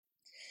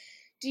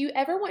Do you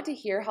ever want to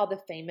hear how the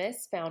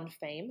famous found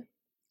fame?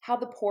 How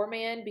the poor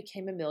man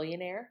became a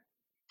millionaire?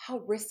 How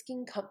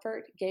risking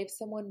comfort gave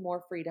someone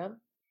more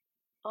freedom?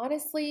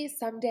 Honestly,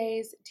 some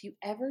days, do you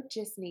ever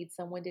just need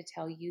someone to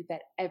tell you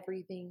that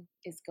everything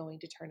is going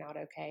to turn out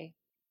okay?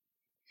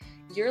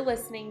 You're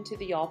listening to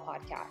the Y'all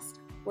Podcast,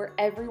 where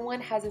everyone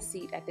has a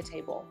seat at the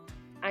table.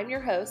 I'm your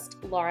host,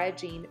 Laura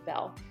Jean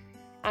Bell.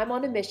 I'm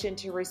on a mission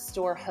to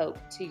restore hope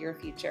to your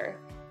future.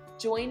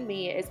 Join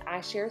me as I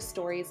share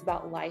stories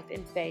about life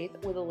and faith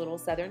with a little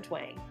Southern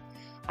twang.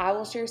 I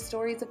will share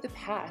stories of the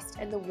past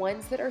and the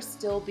ones that are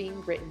still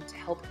being written to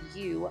help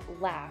you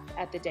laugh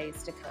at the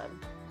days to come.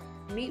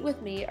 Meet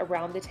with me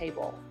around the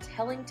table,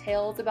 telling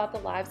tales about the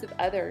lives of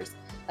others,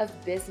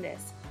 of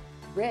business,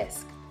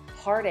 risk,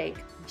 heartache,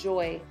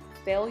 joy,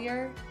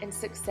 failure, and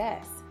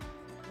success.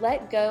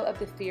 Let go of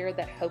the fear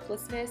that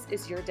hopelessness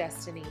is your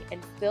destiny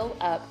and fill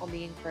up on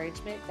the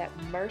encouragement that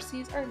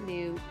mercies are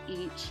new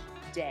each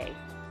day.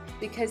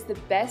 Because the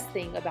best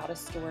thing about a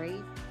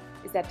story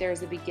is that there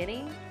is a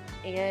beginning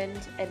and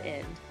an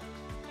end.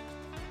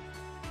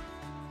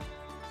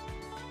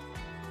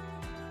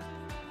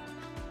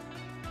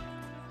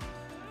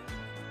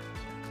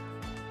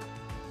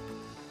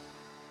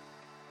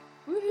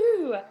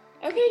 Woohoo!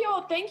 Okay,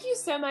 y'all, thank you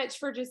so much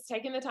for just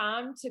taking the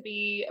time to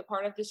be a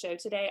part of the show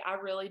today. I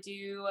really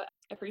do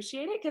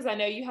appreciate it because I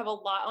know you have a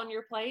lot on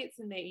your plates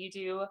and that you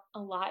do a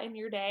lot in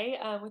your day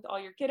with all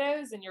your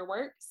kiddos and your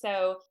work.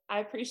 So I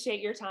appreciate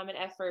your time and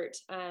effort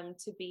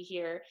to be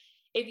here.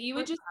 If you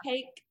would just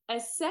take a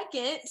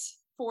second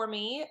for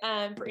me,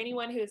 for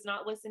anyone who has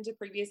not listened to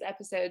previous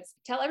episodes,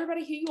 tell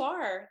everybody who you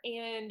are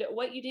and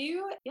what you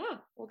do. Yeah,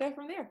 we'll go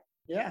from there.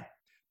 Yeah.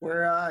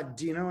 We're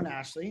Dino and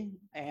Ashley,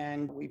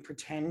 and we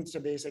pretend to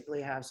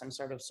basically have some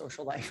sort of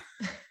social life.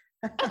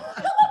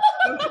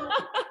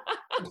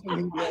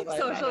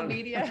 Social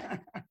media.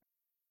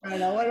 I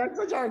know. That's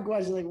such a hard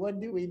question. Like, what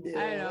do we do?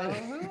 I know.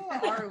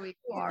 Who are we?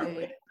 Who are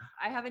we?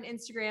 I have an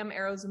Instagram,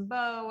 Arrows and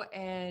Bow,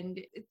 and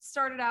it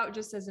started out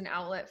just as an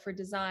outlet for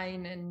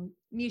design and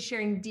me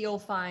sharing deal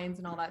finds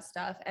and all that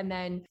stuff. And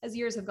then as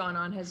years have gone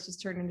on, has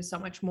just turned into so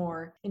much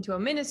more, into a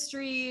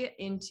ministry,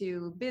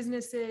 into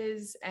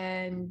businesses,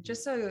 and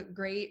just a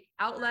great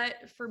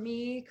outlet for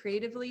me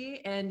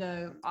creatively and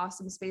an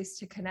awesome space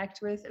to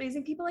connect with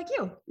amazing people like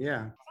you.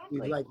 Yeah.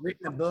 We've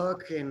written a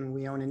book and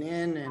we own an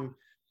inn, and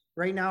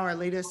right now our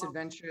latest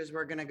adventure is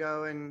we're going to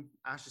go and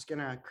Ash is going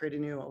to create a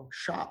new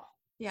shop.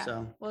 Yeah.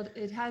 So, well,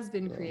 it has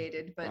been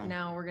created, but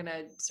now we're going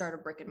to start a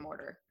brick and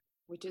mortar.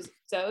 Which is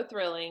so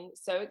thrilling,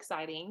 so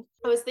exciting.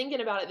 I was thinking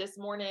about it this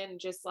morning,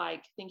 just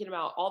like thinking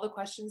about all the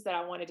questions that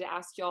I wanted to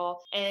ask y'all.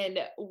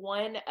 And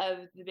one of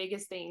the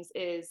biggest things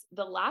is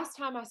the last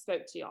time I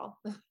spoke to y'all,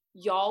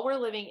 y'all were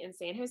living in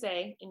San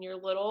Jose in your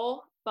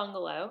little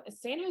bungalow.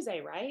 It's San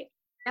Jose, right?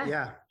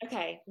 Yeah.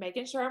 Okay.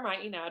 Making sure I'm right.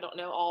 I don't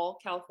know all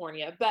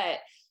California, but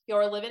y'all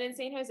were living in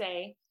San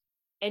Jose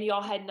and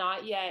y'all had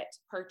not yet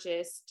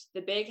purchased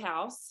the big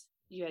house.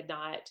 You had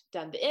not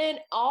done the inn,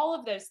 all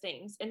of those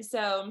things. And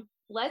so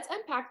let's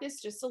unpack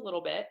this just a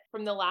little bit.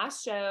 From the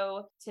last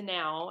show to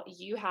now,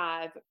 you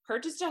have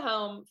purchased a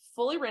home,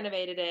 fully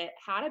renovated it,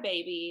 had a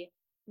baby,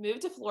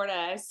 moved to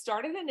Florida,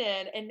 started an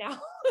inn, and now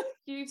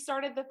you've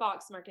started the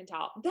Fox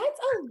Mercantile. That's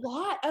a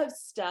lot of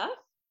stuff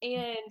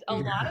and a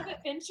lot of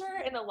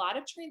adventure and a lot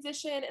of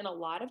transition and a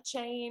lot of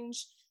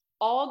change.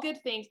 All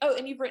good things. Oh,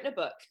 and you've written a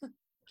book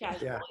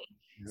casually.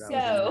 Yeah,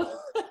 so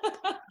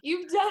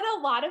you've done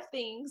a lot of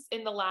things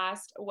in the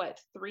last,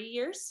 3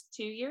 years,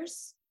 2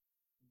 years?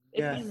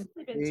 Yeah,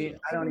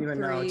 I don't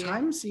even know.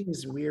 Time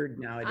seems weird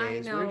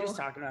nowadays. I know. We were just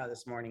talking about it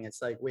this morning.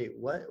 It's like, wait,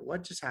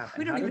 what just happened?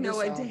 We don't even know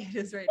what day it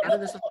is right now.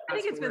 I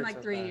think it's been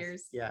like 3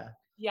 years. Yeah.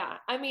 Yeah.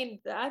 I mean,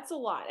 that's a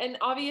lot. And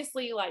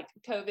obviously like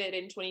COVID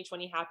in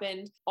 2020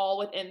 happened all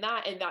within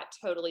that. And that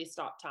totally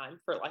stopped time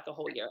for like a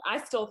whole year.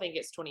 I still think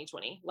it's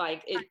 2020.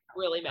 Like it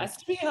really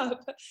messed me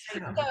up.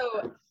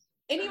 So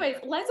anyways,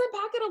 let's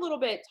unpack it a little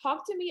bit.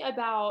 Talk to me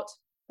about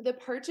the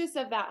purchase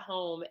of that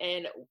home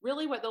and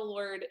really what the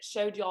Lord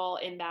showed y'all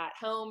in that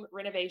home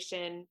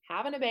renovation,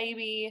 having a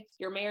baby,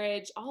 your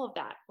marriage, all of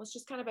that. Let's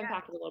just kind of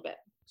unpack it a little bit.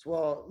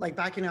 Well, like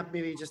backing up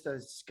maybe just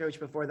a coach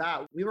before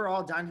that, we were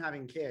all done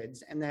having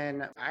kids. And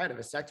then I had a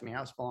vasectomy. I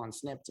was full on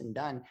snipped and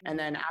done. And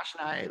then Ash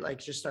and I like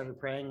just started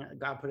praying.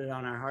 God put it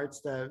on our hearts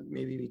to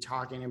maybe be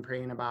talking and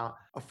praying about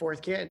a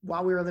fourth kid.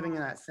 While we were living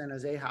in that San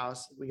Jose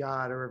house, we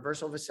got a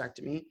reversal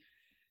vasectomy.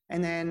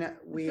 And then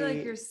I feel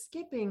like you're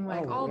skipping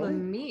all the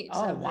meat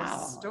of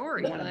this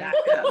story. Give us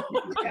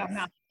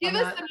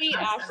the meat,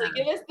 Ashley.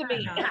 Give us the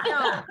meat.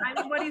 No, I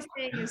mean, what he's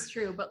saying is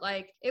true, but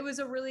like, it was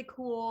a really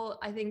cool,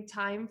 I think,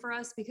 time for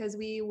us because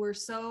we were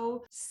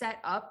so set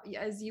up,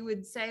 as you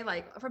would say,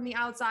 like from the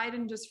outside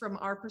and just from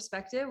our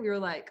perspective, we were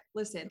like,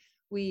 listen,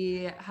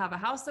 we have a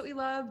house that we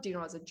love.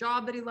 Dino has a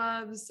job that he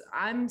loves.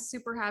 I'm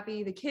super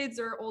happy. The kids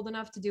are old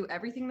enough to do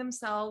everything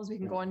themselves. We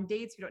can go on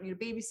dates. We don't need a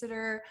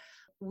babysitter.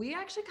 We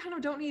actually kind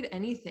of don't need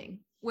anything.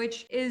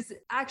 which is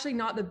actually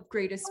not the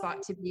greatest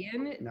spot to be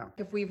in. No.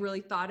 If we've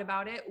really thought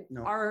about it,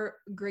 No. our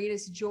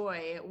greatest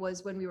joy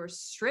was when we were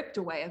stripped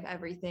away of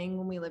everything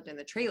when we lived in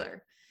the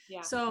trailer.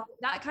 Yeah. So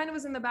that kind of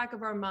was in the back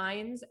of our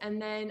minds. And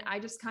then I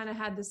just kind of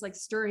had this like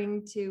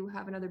stirring to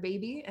have another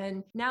baby.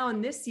 And now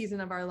in this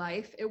season of our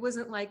life, it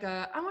wasn't like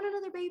I want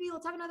another baby.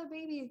 Let's have another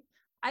baby.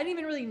 I didn't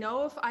even really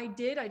know if I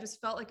did. I just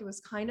felt like it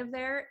was kind of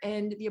there.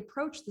 And the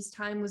approach this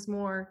time was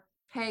more,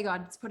 hey,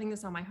 God, it's putting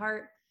this on my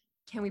heart.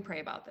 Can we pray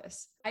about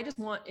this? I just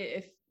want it.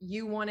 If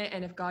you want it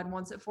and if God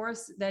wants it for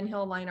us, then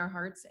he'll align our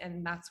hearts.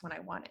 And that's when I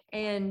want it.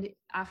 And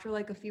after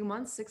like a few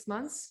months, 6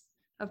 months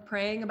of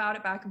praying about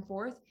it back and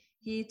forth,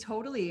 he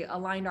totally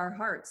aligned our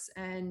hearts.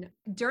 And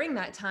during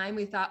that time,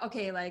 we thought,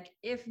 okay, like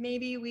if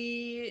maybe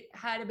we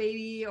had a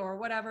baby or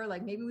whatever,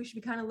 like maybe we should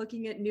be kind of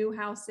looking at new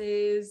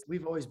houses.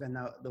 We've always been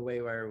the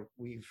way where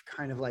we've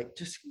kind of like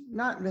just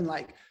not been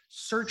like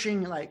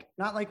searching, like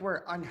not like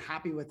we're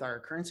unhappy with our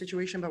current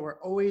situation, but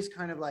we're always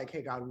kind of like,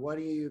 hey, God, what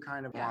do you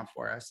kind of want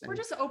for us? And we're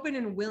just open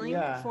and willing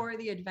for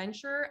the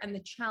adventure and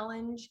the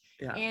challenge.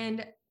 Yeah.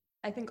 And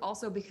I think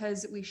also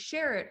because we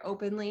share it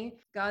openly,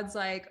 God's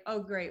like,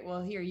 oh, great.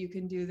 Well, here, you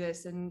can do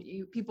this. And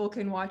people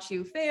can watch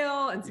you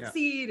fail and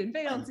succeed and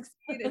fail and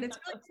succeed. And it's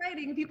really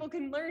exciting. People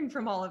can learn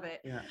from all of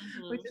it,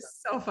 which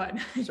is so fun.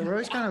 So we're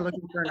always kind of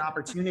looking for an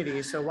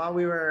opportunity. So while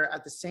we were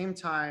at the same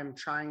time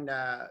trying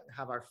to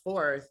have our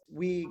fourth,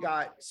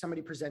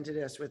 somebody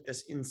presented us with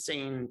this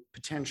insane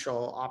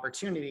potential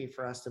opportunity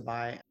for us to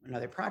buy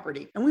another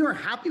property. And we were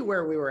happy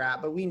where we were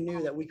at, but we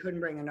knew that we couldn't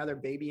bring another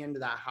baby into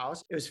that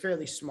house. It was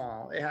fairly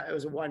small. It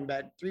was a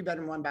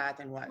 3-bedroom, 1-bath,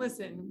 and what?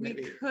 Listen, we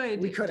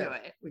could do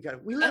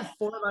it. We lived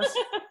 4 of us.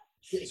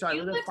 Sorry,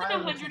 you we lived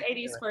in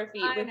 180 square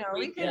feet. I know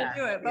we couldn't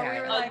do it, but we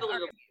were like,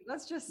 right,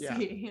 let's just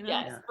see. You know?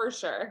 Yes, for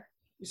sure.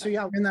 So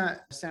we're in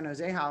the San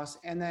Jose house,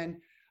 and then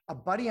a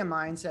buddy of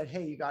mine said,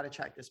 hey, you got to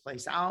check this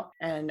place out.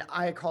 And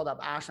I called up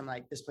Ash. I'm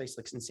like, this place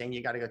looks insane.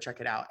 You got to go check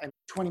it out. And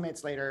 20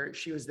 minutes later,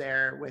 she was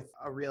there with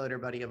a realtor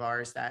buddy of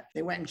ours that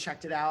they went and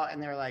checked it out.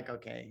 And they're like,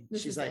 okay,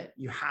 she's like,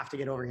 you have to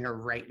get over here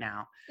right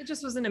now. It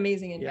just was an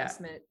amazing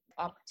investment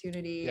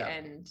opportunity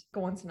and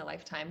once in a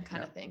lifetime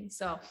kind of thing.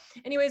 So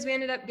anyways, we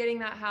ended up getting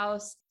that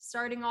house,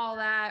 starting all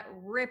that,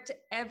 ripped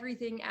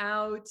everything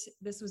out.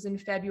 This was in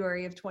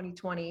February of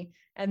 2020.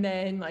 And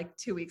then like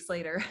 2 weeks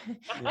later,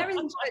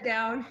 everything shut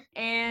down.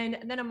 And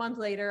then a month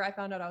later, I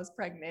found out I was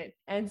pregnant.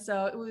 And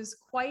so it was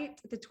quite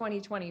the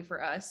 2020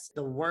 for us.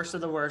 The worst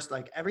of the worst,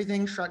 like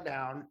everything shut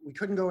down. We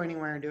couldn't go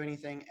anywhere and do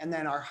anything. And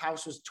then our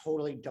house was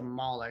totally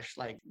demolished,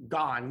 like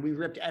gone. We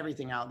ripped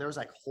everything out. There was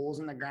like holes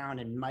in the ground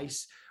and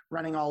mice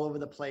running all over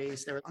the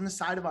place. They were on the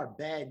side of our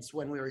beds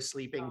when we were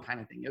sleeping, kind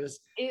of thing.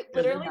 It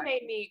literally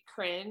made me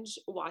cringe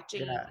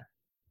watching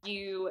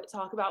you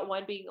talk about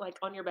one being like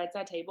on your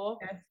bedside table.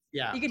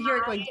 Yeah. You could hear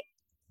it going.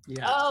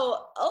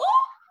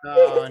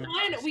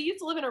 Nice. We used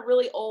to live in a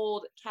really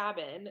old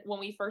cabin when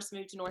we first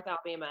moved to North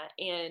Alabama,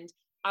 and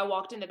I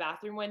walked in the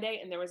bathroom one day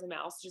and there was a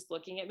mouse just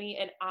looking at me,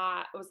 and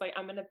I was like,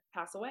 I'm going to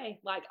pass away.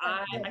 Like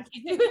I can't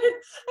do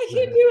it. I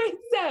can't do it.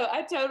 So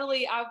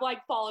I've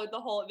like followed the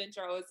whole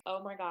adventure. I was,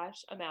 oh my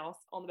gosh, a mouse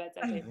on the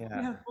bedside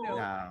table.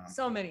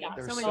 So many,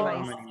 there were so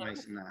many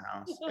mice in that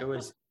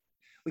house.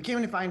 We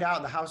came to find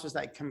out the house was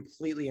like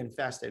completely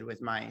infested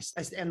with mice.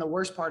 And the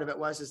worst part of it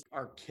was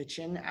our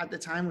kitchen at the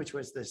time, which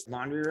was this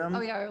laundry room. Oh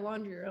yeah, our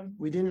laundry room.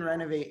 We didn't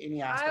renovate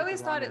any aspect. I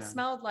always thought it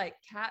smelled like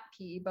cat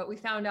pee, but we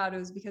found out it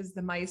was because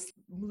the mice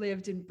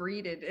lived and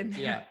breeded in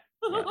there. Yeah.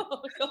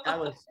 That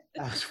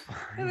was fun.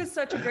 It was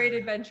such a great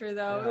adventure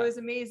though. It was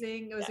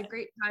amazing. It was a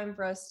great time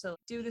for us to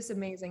do this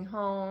amazing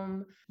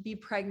home, be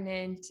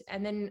pregnant.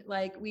 And then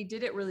like we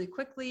did it really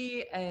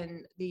quickly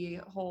and the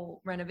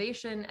whole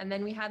renovation. And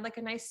then we had like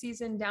a nice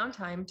season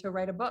downtime to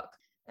write a book.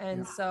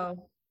 And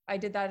so I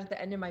did that at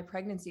the end of my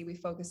pregnancy. We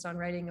focused on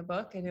writing a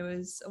book and it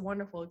was a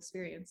wonderful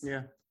experience.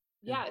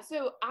 Yeah.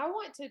 So I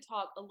want to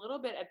talk a little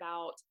bit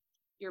about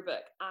your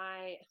book.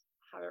 I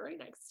have it right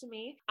next to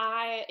me.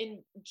 I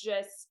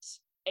just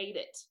ate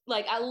it.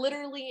 Like I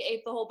literally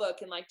ate the whole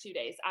book in like 2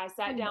 days. I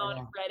sat down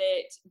and read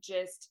it.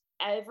 Just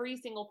every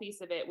single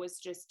piece of it was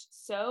just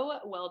so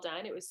well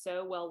done. It was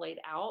so well laid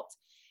out.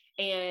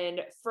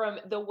 And from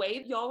the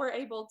way y'all were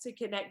able to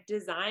connect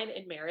design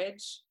and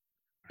marriage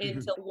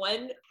into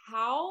one,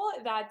 how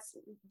that's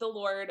the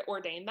Lord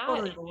ordained that.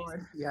 Totally the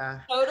Lord.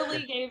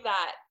 Totally gave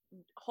that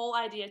whole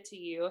idea to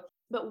you.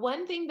 But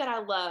one thing that I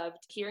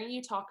loved hearing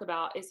you talk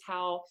about is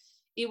how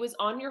it was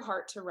on your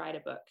heart to write a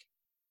book.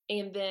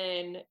 And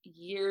then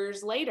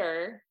years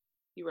later,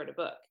 you wrote a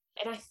book.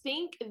 And I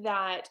think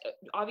that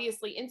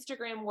obviously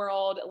Instagram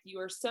world, you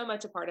are so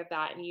much a part of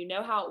that and you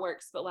know how it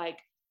works, but like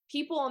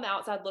people on the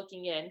outside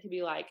looking in could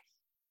be like,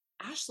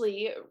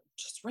 Ashley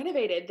just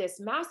renovated this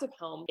massive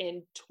home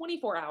in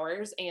 24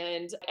 hours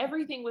and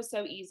everything was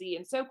so easy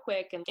and so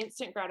quick and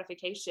instant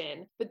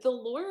gratification. But the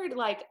Lord,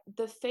 like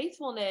the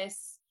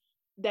faithfulness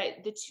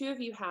that the two of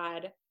you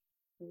had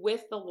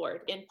with the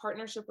Lord, in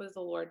partnership with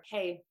the Lord,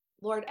 hey,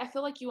 Lord, I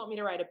feel like you want me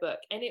to write a book.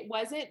 And it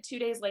wasn't 2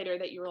 days later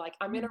that you were like,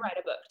 I'm going to write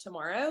a book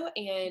tomorrow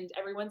and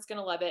everyone's going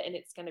to love it and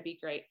it's going to be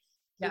great.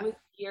 It was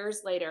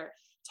years later.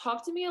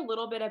 Talk to me a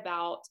little bit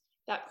about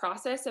that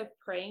process of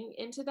praying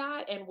into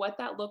that and what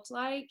that looked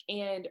like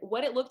and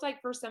what it looked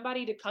like for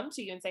somebody to come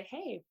to you and say,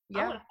 hey,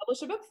 I want to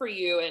publish a book for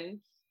you and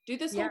do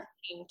this whole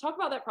thing. Talk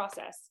about that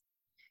process.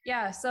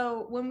 Yeah.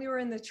 So when we were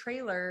in the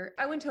trailer,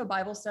 I went to a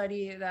Bible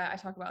study that I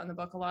talk about in the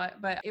book a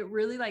lot, but it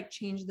really like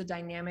changed the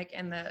dynamic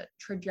and the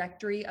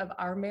trajectory of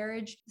our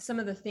marriage. Some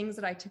of the things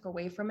that I took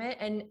away from it.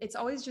 And it's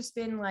always just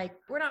been like,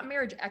 we're not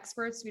marriage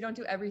experts. We don't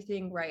do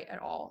everything right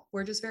at all.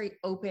 We're just very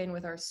open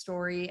with our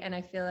story. And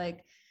I feel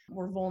like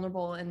we're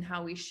vulnerable in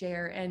how we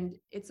share. And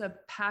it's a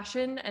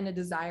passion and a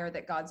desire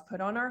that God's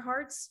put on our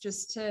hearts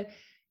just to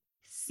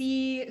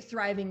see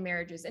thriving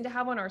marriages and to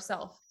have one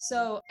ourselves.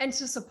 So, and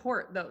to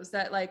support those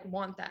that like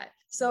want that.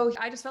 So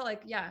I just felt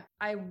like, yeah,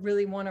 I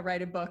really want to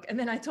write a book. And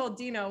then I told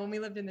Dino when we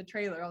lived in the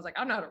trailer, I was like,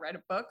 I don't know how to write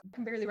a book. I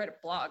can barely write a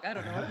blog. I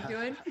don't know what I'm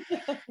doing.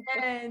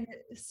 And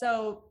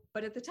so,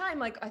 but at the time,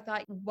 like I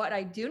thought what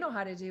I do know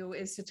how to do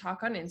is to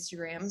talk on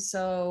Instagram.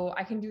 So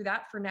I can do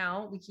that for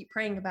now. We keep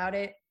praying about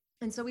it.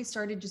 And so we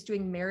started just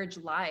doing marriage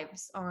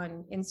lives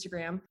on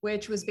Instagram,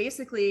 which was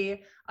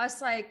basically us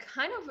like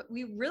kind of,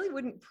 we really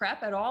wouldn't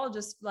prep at all.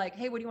 Just like,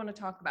 hey, what do you want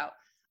to talk about?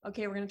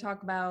 Okay, we're going to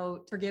talk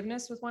about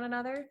forgiveness with one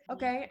another.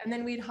 Okay. And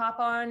then we'd hop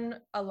on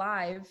a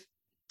live.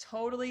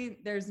 Totally,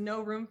 there's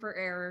no room for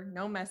error,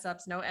 no mess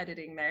ups, no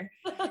editing there.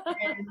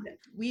 And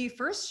we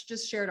first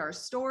just shared our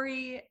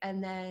story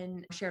and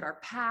then shared our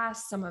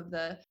past, some of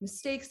the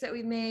mistakes that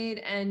we made,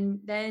 and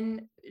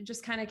then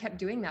just kind of kept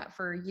doing that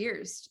for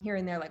years, here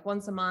and there, like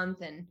once a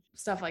month and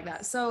stuff like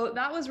that. So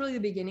that was really the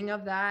beginning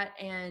of that.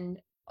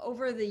 And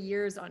over the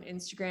years on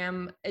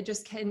Instagram, it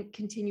just can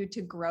continue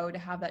to grow to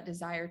have that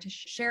desire to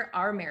share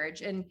our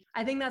marriage. And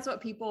I think that's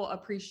what people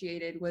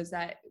appreciated was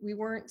that we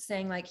weren't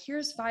saying like,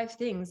 here's 5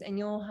 things and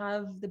you'll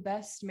have the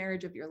best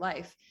marriage of your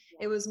life.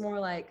 It was more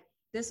like,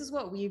 this is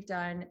what we've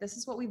done. This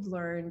is what we've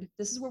learned.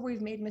 This is where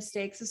we've made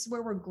mistakes. This is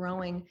where we're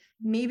growing.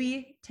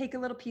 Maybe take a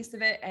little piece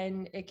of it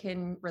and it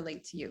can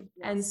relate to you.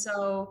 Yes. And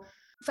so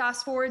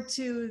fast forward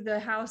to the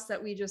house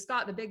that we just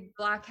got, the big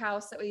black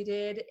house that we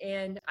did.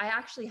 And I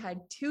actually had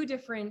 2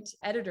 different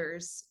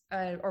editors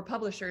or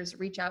publishers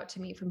reach out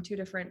to me from 2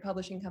 different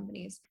publishing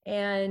companies.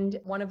 And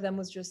one of them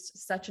was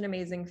just such an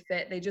amazing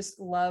fit. They just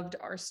loved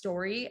our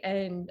story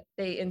and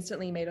they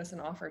instantly made us an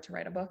offer to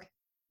write a book.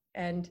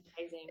 And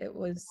it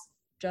was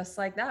just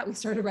like that. We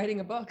started writing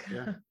a book.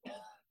 Yeah.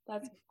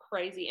 That's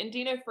crazy. And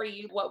Dino, for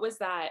you, what was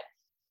that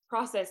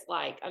process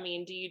like? I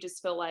mean, do you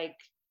just feel like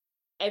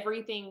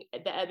everything,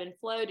 the ebb and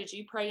flow? Did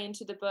you pray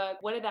into the book?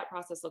 What did that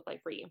process look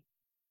like for you?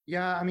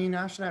 Yeah, I mean,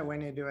 Ash and I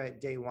went into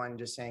it day one,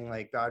 just saying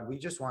like, God, we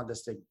just want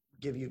this to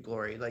give you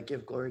glory, like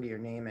give glory to your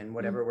name and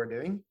whatever we're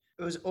doing.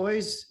 It was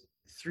always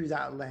through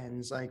that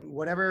lens, like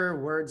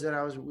whatever words that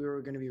we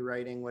were going to be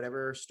writing,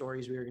 whatever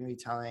stories we were going to be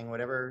telling,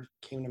 whatever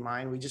came to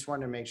mind, we just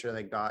wanted to make sure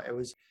that it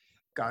was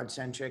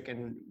God-centric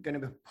and going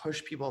to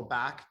push people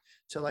back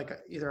to like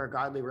either a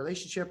godly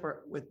relationship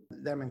or with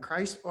them in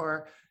Christ,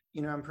 or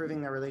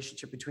improving their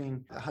relationship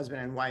between the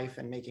husband and wife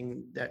and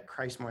making that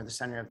Christ more the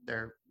center of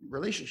their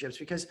relationships.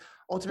 Because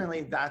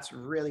ultimately that's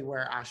really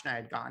where Ash and I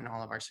had gotten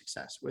all of our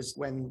success, was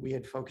when we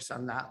had focused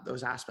on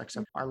those aspects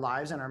of our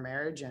lives and our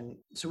marriage. And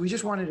so we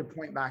just wanted to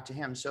point back to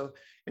him. So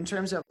in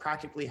terms of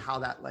practically how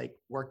that like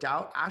worked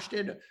out, Ash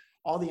did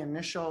all the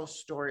initial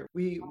story.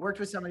 We worked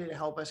with somebody to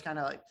help us kind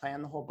of like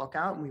plan the whole book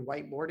out. And we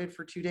whiteboarded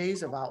for 2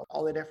 days about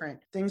all the different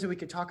things that we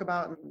could talk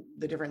about in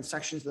the different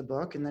sections of the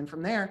book. And then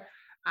from there,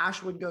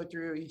 Ash would go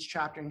through each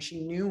chapter and she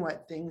knew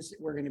what things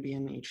were going to be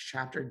in each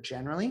chapter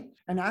generally.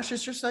 And Ash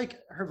is just like,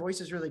 her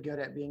voice is really good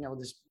at being able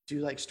to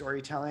do like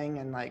storytelling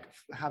and like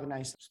have a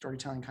nice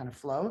storytelling kind of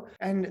flow.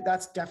 And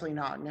that's definitely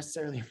not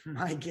necessarily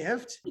my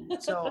gift.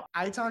 So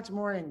I talked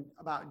more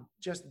about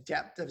just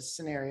depth of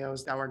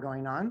scenarios that were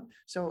going on.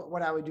 So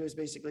what I would do is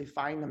basically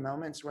find the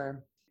moments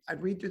where I'd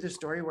read through the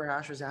story where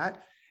Ash was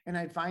at, and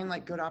I'd find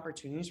like good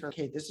opportunities where,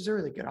 okay, this is a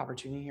really good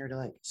opportunity here to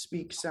like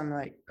speak some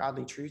like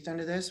godly truth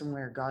into this, and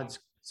where God's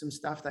some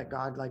stuff that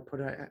God like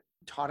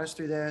taught us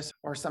through this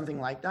or something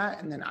like that.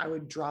 And then I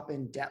would drop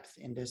in depth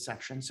into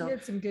section. So you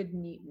had some good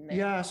meat in there.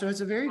 Yeah. So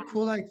it's a very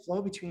cool like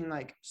flow between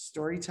like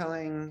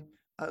storytelling,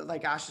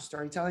 like Ash's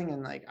storytelling,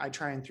 and like I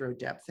try and throw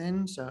depth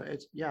in. So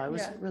it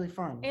was really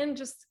fun. And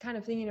just kind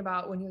of thinking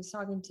about when he was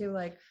talking to,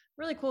 like,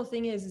 really cool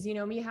thing is,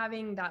 me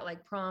having that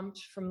like prompt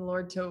from the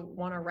Lord to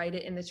want to write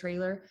it in the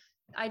trailer.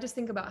 I just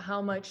think about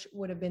how much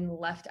would have been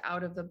left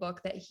out of the book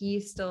that he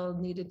still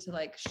needed to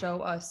like show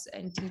us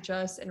and teach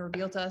us and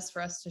reveal to us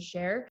for us to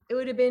share. It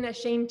would have been a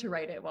shame to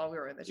write it while we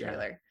were in the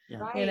trailer.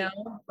 Yeah.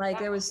 Right.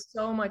 There was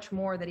so much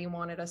more that he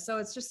wanted us. So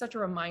it's just such a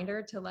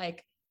reminder to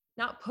like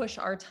not push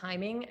our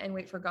timing and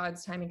wait for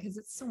God's timing, because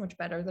it's so much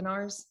better than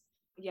ours.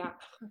 Yeah.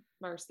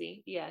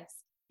 Mercy. Yes.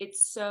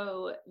 It's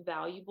so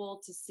valuable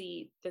to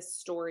see the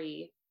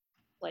story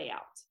play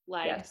out.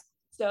 Like, yes.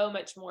 So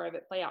much more of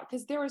it play out,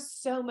 because there was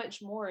so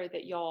much more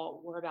that y'all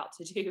were about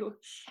to do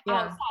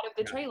outside of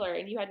the trailer,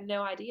 and you had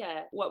no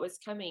idea what was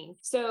coming.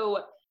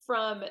 So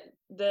from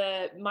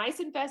the mice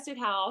infested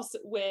house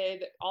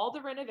with all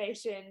the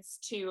renovations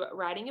to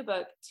writing a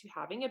book to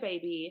having a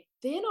baby.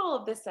 Then all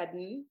of a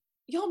sudden,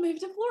 y'all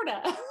moved to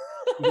Florida.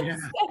 Yeah.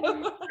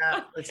 So,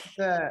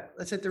 Yeah,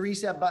 let's hit the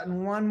reset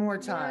button one more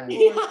time.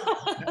 yeah.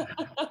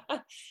 So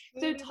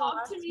Maybe the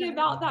talk to last me time.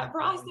 about that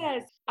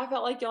process. I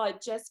felt like y'all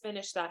had just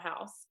finished that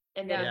house.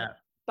 And then, Yeah.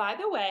 by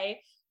the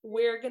way,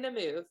 we're going to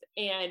move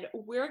and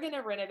we're going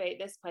to renovate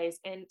this place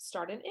and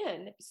start an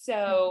inn.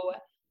 So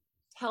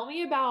tell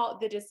me about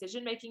the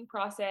decision-making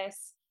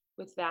process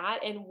with that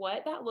and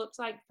what that looked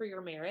like for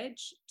your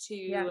marriage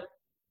to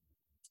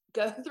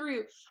go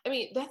through. I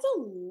mean, that's a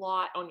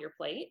lot on your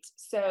plate.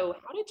 So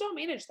how did y'all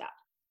manage that?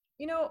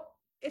 You know,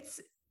 it's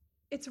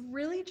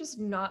really just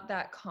not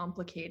that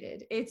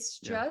complicated. It's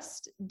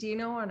just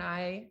Dino and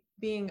I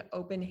being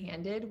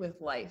open-handed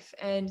with life.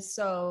 And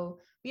so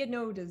we had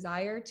no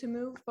desire to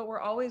move, but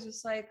we're always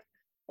just like,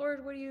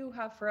 Lord, what do you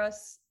have for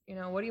us? You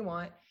know, what do you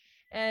want?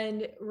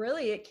 And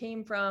really it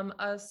came from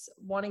us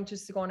wanting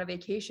just to go on a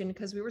vacation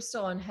because we were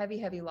still on heavy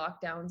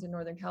lockdowns in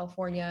Northern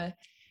California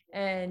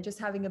and just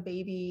having a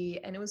baby,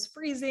 and it was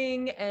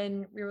freezing.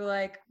 And we were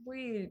like,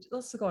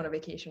 let's go on a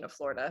vacation to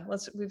Florida.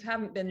 We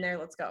haven't been there.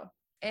 Let's go.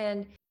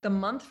 And the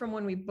month from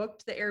when we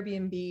booked the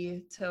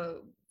Airbnb to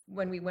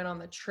when we went on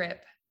the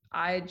trip,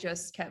 I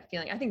just kept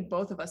feeling, I think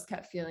both of us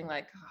kept feeling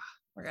like,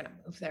 we're going to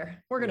move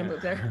there. We're going to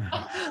move there.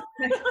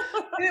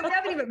 We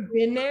haven't even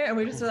been there. And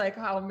we just were like,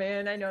 oh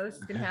man, I know this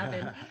is going to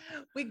happen.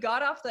 We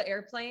got off the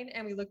airplane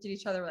and we looked at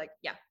each other like,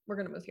 yeah, we're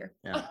going to move here.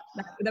 Yeah.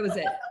 That was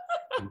it.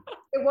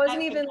 It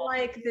wasn't even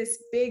like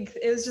this big,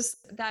 it was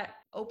just that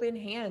open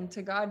hand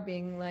to God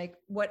being like,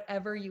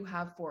 whatever you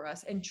have for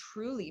us, and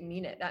truly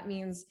mean it. That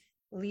means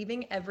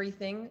leaving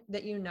everything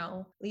that you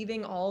know,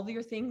 leaving all of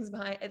your things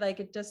behind. Like,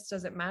 it just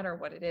doesn't matter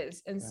what it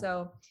is. And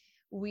so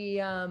we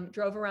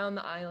drove around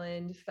the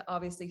island,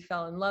 obviously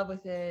fell in love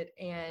with it.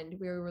 And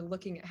we were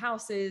looking at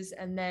houses,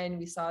 and then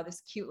we saw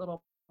this cute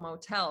little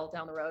motel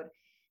down the road.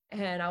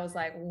 And I was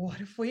like,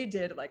 what if we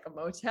did like a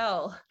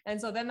motel?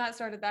 And so then that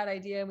started that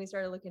idea. And we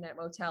started looking at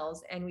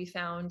motels, and we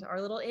found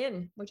our little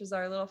inn, which is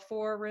our little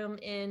 4-room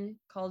inn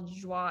called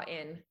Joie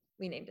Inn.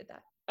 We named it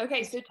that.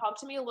 Okay. So talk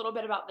to me a little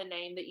bit about the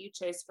name that you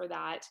chose for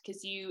that,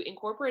 because you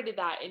incorporated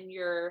that in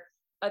your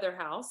other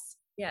house.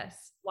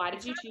 Yes. Why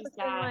did you choose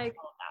that? Like,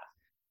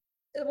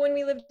 when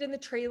we lived in the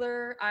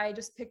trailer, I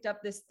just picked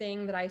up this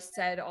thing that I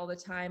said all the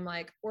time,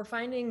 like, we're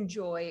finding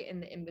joy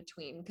in the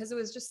in-between, because it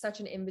was just such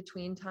an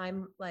in-between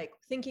time, like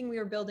thinking we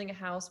were building a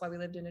house while we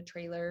lived in a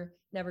trailer,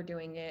 never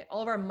doing it,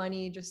 all of our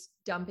money just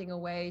dumping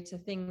away to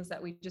things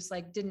that we just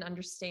like didn't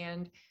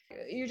understand.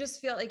 You just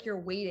feel like you're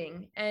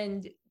waiting.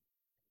 And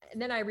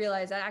then I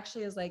realized that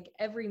actually is like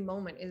every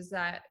moment is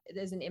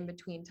an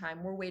in-between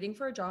time. We're waiting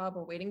for a job,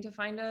 we're waiting to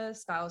find a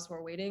spouse,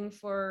 we're waiting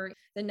for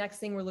the next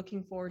thing we're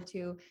looking forward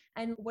to.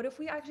 And what if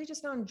we actually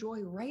just found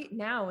joy right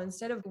now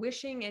instead of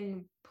wishing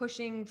and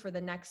pushing for the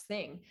next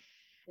thing?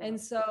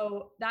 And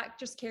so that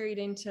just carried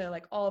into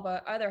like all of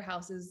our other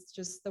houses,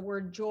 just the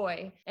word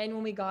joy. And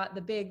when we got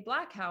the big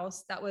black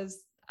house,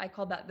 I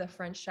called that the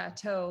French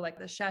chateau, like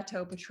the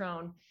Chateau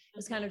Patron. It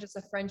was kind of just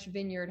a French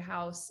vineyard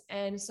house.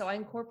 And so I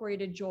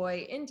incorporated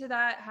joy into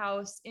that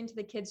house, into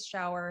the kids'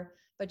 shower,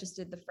 but just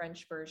did the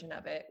French version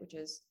of it, which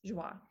is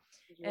joie.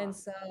 And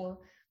so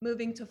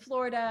moving to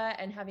Florida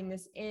and having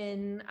this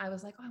inn, I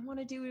was like, I want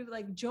to do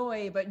like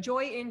joy, but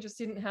Joy Inn just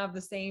didn't have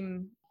the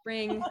same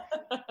ring.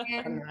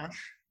 And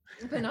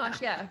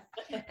panache, yeah.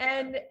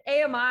 And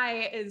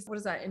AMI is, what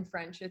is that in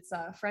French? It's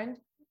a friend.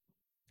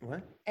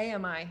 What?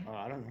 AMI. Oh,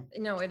 I don't know.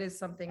 No, it is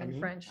something in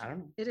French. I don't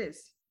know. It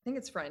is. I think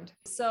it's friend.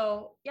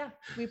 So yeah,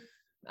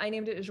 I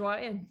named it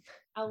Joie Inn.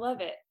 I love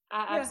it.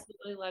 I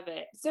absolutely love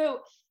it.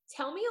 So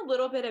tell me a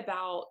little bit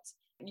about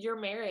your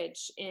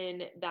marriage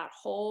in that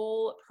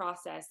whole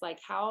process. Like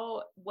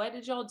what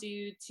did y'all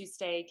do to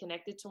stay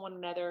connected to one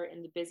another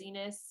in the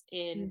busyness,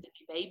 in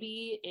the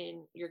baby,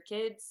 in your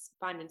kids,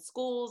 finding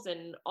schools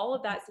and all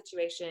of that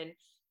situation?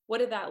 What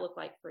did that look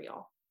like for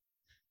y'all?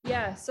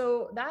 Yeah,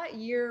 so that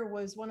year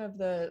was one of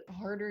the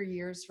harder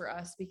years for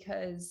us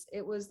because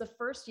it was the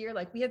first year,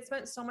 like we had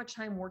spent so much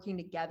time working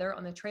together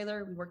on the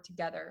trailer. We worked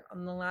together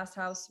on the last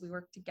house. We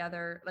worked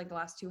together, like the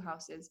last 2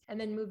 houses. And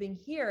then moving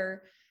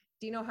here,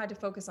 Dino had to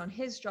focus on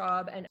his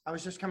job. And I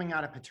was just coming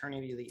out of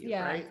paternity leave,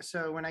 right?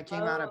 So when I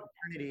came out of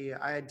paternity,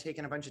 I had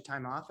taken a bunch of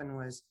time off and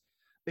was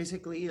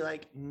basically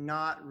like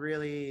not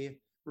really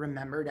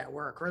remembered at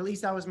work, or at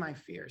least that was my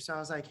fear. So I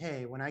was like,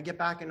 hey, when I get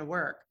back into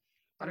work,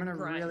 I'm going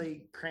to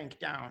really crank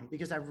down,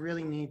 because I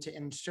really need to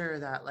ensure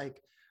that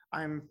like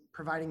I'm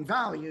providing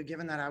value,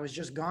 given that I was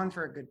just gone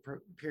for a good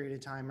period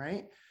of time.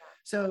 Right.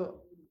 So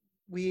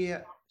we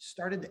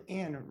started the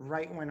inn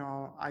right when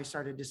I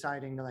started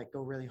deciding to like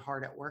go really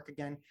hard at work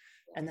again.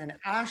 And then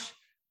Ash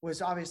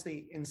was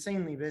obviously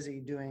insanely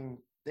busy doing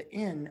the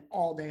inn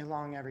all day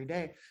long, every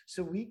day.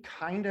 So we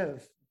kind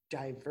of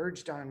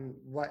diverged on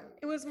what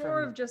it was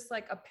more of just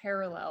like a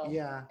parallel.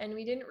 Yeah. And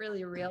we didn't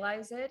really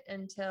realize it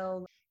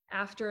until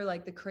after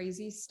like the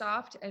crazy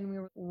stopped and we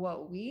were,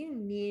 whoa, we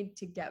need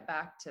to get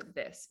back to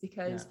this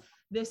because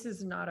this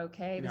is not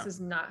okay. This is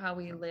not how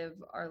we live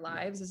our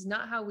lives. This is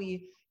not how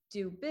we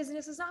do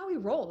business. It's not how we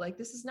roll. Like,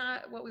 this is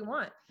not what we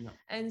want. No.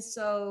 And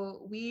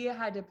so we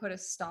had to put a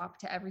stop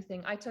to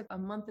everything. I took a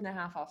month and a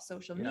half off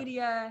social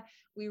media.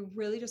 We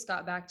really just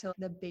got back to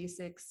the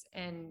basics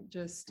and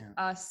just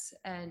us.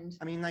 And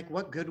I mean, like,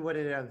 what good would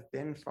it have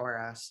been for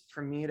us,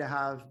 for me to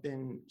have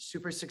been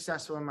super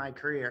successful in my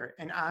career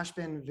and Ash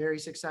been very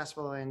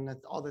successful in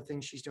all the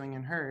things she's doing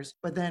in hers,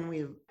 but then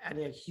we've at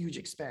a huge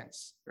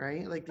expense,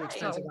 right? Like the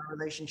expense of our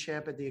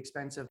relationship, at the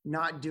expense of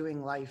not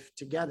doing life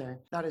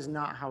together. That is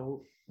not how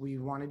we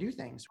want to do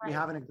things. We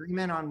have an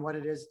agreement on what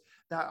it is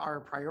that our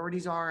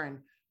priorities are and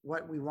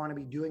what we want to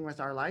be doing with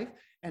our life.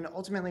 And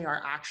ultimately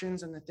our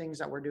actions and the things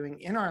that we're doing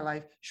in our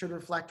life should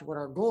reflect what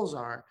our goals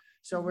are.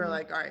 So we're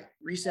like, all right,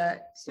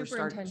 reset. Super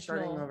intentional.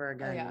 Starting over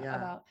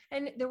again.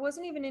 And there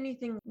wasn't even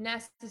anything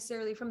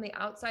necessarily from the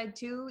outside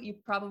too. You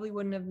probably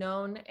wouldn't have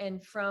known.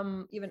 And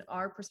from even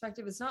our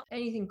perspective, it's not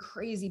anything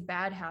crazy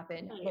bad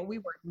happened, but we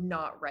were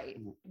not right.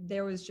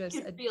 There was just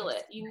you feel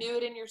it. You knew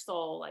it in your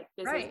soul. Like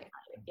this is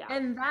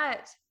and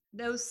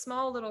those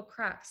small little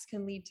cracks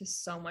can lead to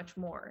so much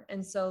more.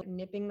 And so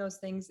nipping those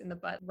things in the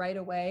butt right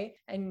away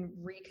and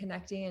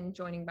reconnecting and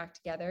joining back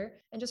together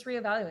and just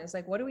reevaluating. It's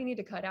like, what do we need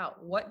to cut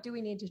out? What do we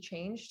need to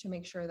change to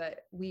make sure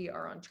that we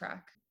are on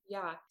track?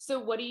 Yeah. So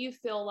what do you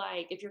feel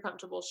like, if you're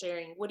comfortable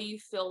sharing, what do you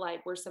feel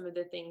like were some of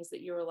the things that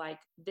you were like,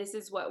 this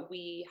is what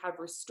we have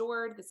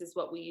restored. This is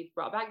what we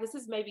brought back. This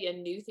is maybe a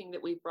new thing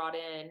that we've brought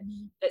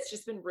in that's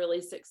just been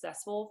really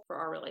successful for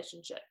our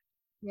relationship.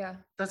 Yeah.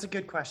 That's a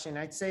good question.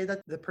 I'd say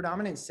that the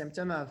predominant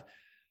symptom of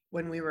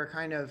when we were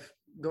kind of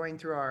going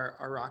through our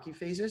rocky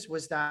phases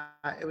was that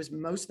it was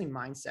mostly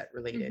mindset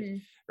related,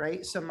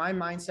 right? So my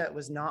mindset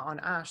was not on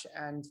Ash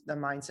and the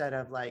mindset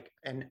of like,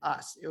 and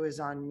us, it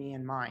was on me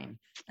and mine.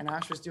 And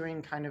Ash was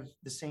doing kind of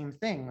the same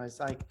thing. It was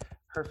like,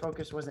 her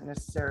focus wasn't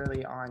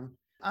necessarily on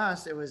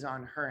us, it was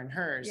on her and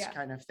hers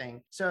kind of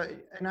thing. So,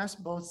 and us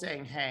both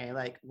saying, hey,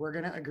 like, we're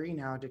going to agree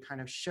now to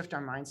kind of shift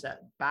our mindset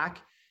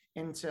back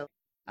into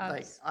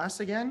like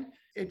us again.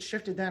 It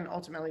shifted then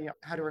ultimately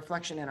had a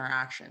reflection in our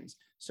actions.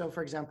 So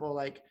for example,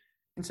 like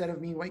instead of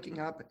me waking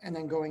up and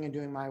then going and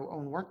doing my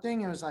own work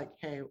thing, it was like,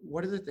 hey,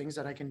 what are the things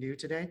that I can do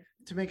today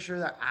to make sure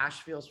that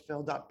Ash feels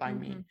filled up by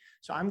me?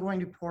 So I'm going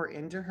to pour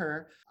into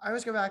her. I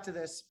always go back to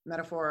this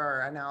metaphor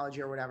or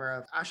analogy or whatever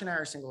of Ash and I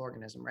are a single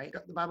organism, right?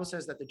 The Bible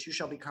says that the two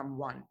shall become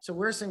one. So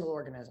we're a single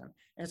organism.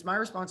 And it's my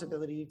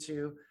responsibility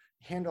to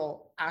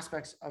handle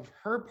aspects of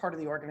her part of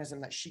the organism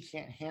that she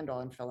can't handle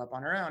and fill up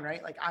on her own,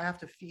 right? Like I have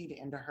to feed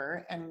into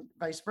her and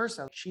vice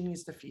versa. She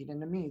needs to feed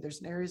into me.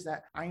 There's areas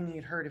that I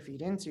need her to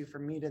feed into for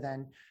me to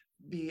then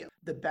be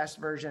the best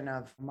version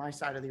of my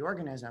side of the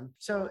organism.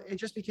 So it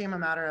just became a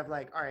matter of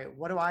like, all right,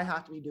 what do I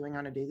have to be doing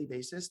on a daily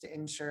basis to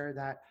ensure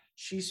that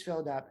she's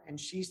filled up and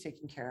she's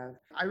taken care of?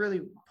 I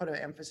really put an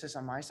emphasis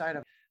on my side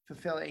of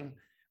fulfilling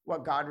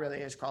what God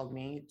really has called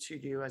me to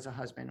do as a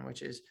husband,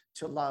 which is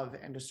to love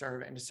and to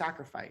serve and to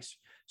sacrifice.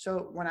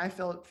 So when I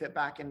fit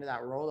back into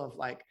that role of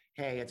like,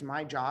 hey, it's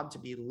my job to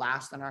be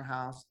last in our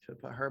house, to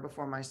put her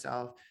before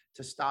myself,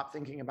 to stop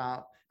thinking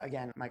about,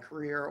 again, my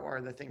career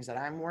or the things that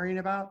I'm worrying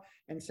about,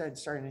 instead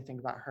starting to think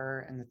about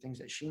her and the things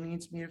that she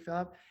needs me to fill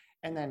up.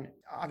 And then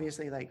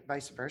obviously like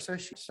vice versa,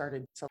 she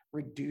started to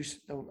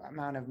reduce the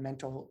amount of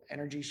mental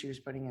energy she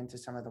was putting into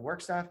some of the work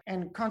stuff.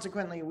 And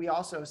consequently, we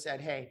also said,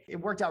 hey, it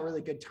worked out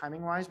really good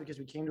timing wise because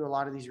we came to a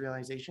lot of these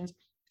realizations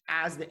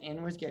as the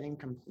inn was getting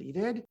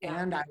completed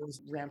and I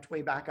was ramped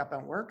way back up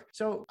at work.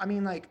 So, I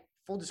mean, like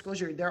full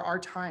disclosure, there are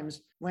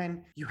times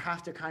when you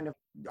have to kind of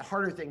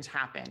harder things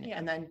happen.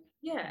 And then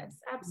yes,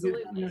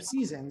 absolutely.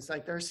 Seasons,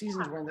 like there are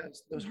seasons when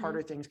those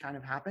harder things kind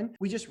of happen.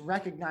 We just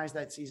recognized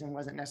that season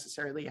wasn't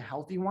necessarily a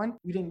healthy one.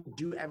 We didn't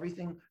do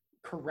everything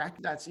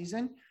correct that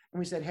season. And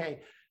we said,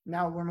 hey,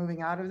 now we're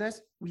moving out of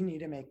this. We need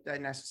to make the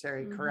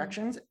necessary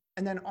corrections.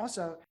 And then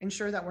also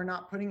ensure that we're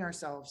not putting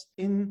ourselves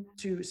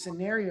into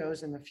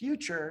scenarios in the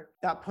future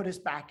that put us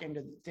back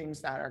into things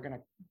that are going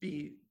to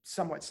be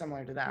somewhat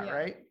similar to that,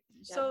 right?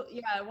 So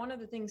one of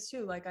the things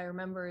too, like I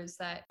remember is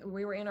that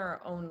we were in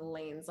our own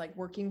lanes, like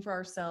working for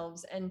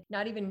ourselves and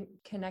not even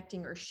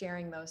connecting or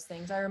sharing those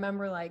things. I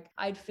remember like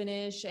I'd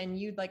finish and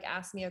you'd like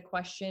ask me a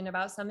question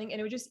about something and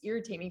it would just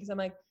irritate me because I'm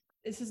like,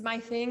 this is my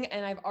thing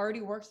and I've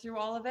already worked through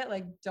all of it.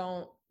 Like,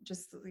 don't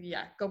just,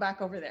 go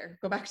back over there,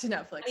 go back to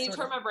Netflix. I need to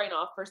turn my brain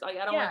off first. Like,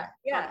 I don't want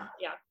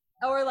to.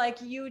 Or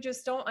like, you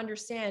just don't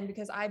understand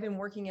because I've been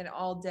working it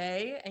all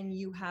day and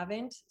you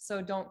haven't. So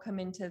don't come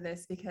into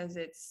this because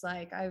it's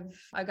like,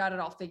 I got it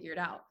all figured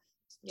out.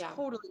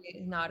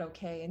 Totally not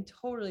okay and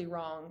totally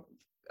wrong.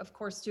 Of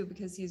course too,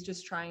 because he's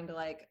just trying to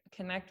like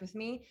connect with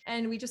me.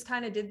 And we just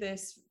kind of did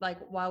this like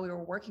while we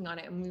were working on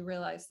it. And we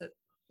realized that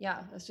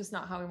that's just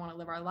not how we want to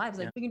live our lives.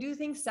 Like we can do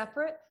things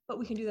separate, but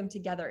we can do them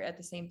together at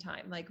the same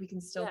time. Like we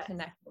can still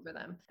connect over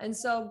them. And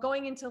so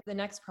going into the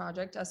next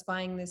project, us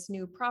buying this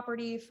new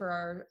property for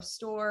our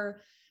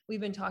store, we've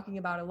been talking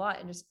about a lot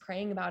and just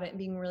praying about it and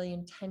being really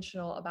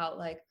intentional about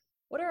like,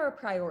 what are our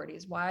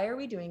priorities? Why are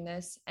we doing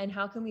this? And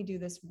how can we do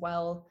this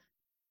well,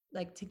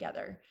 like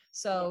together?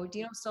 So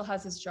Dino still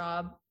has his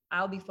job.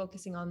 I'll be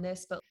focusing on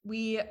this, but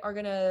we are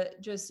going to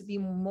just be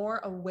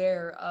more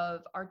aware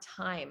of our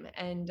time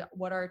and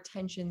what our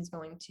attention's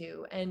going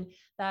to, and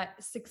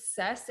that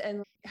success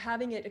and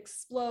having it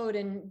explode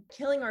and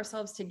killing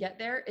ourselves to get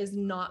there is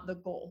not the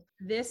goal.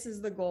 This is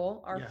the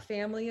goal. Our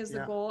family is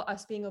the goal.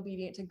 Us being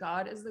obedient to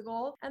God is the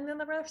goal. And then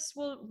the rest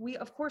we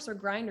of course are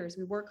grinders.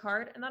 We work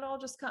hard and that'll all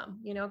just come.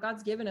 You know,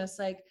 God's given us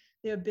like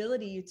the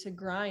ability to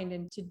grind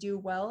and to do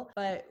well,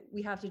 but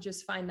we have to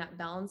just find that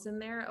balance in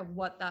there of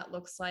what that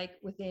looks like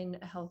within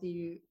a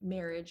healthy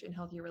marriage and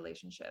healthy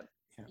relationship.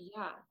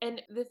 Yeah.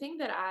 And the thing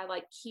that I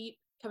like keep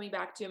coming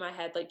back to in my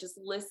head, like just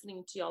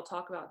listening to y'all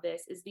talk about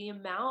this, is the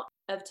amount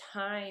of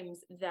times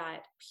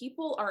that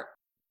people are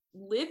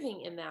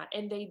living in that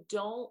and they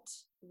don't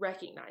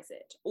recognize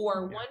it,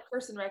 or one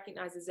person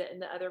recognizes it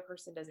and the other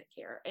person doesn't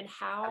care, and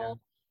how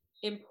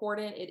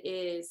important it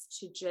is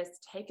to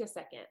just take a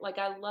second. Like,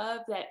 I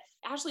love that,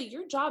 Ashley,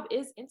 your job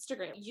is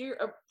Instagram. You're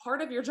a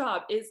part of your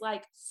job is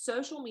like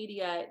social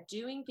media,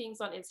 doing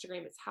things on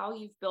Instagram. It's how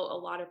you've built a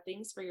lot of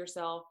things for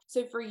yourself.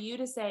 So for you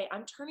to say,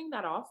 I'm turning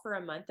that off for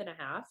a month and a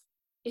half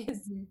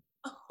is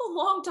a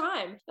long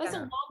time. That's a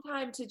long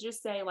time to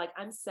just say, like,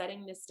 I'm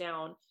setting this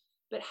down,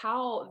 but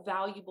how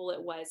valuable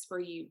it was for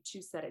you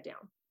to set it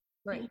down.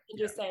 Right. You can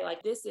just say,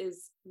 like, this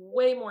is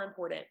way more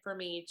important for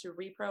me to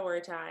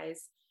reprioritize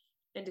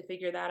and to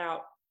figure that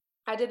out.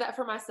 I did that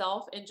for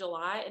myself in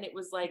July, and it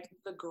was like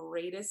the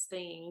greatest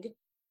thing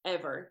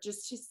ever,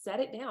 just to set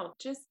it down,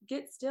 just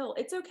get still.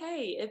 It's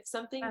okay if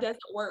something doesn't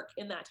work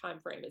in that time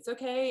frame. It's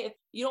okay if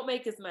you don't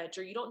make as much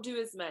or you don't do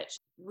as much.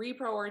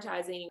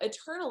 Reprioritizing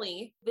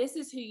eternally, this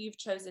is who you've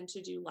chosen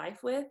to do life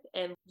with,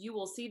 and you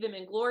will see them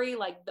in glory.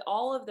 Like,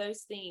 all of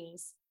those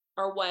things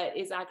are what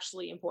is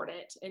actually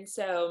important. And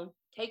so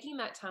taking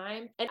that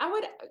time, and I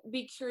would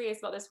be curious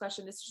about this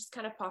question. This is just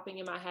kind of popping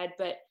in my head,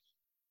 but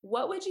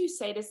what would you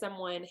say to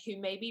someone who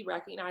maybe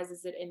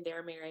recognizes it in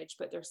their marriage,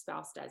 but their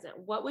spouse doesn't?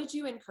 What would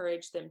you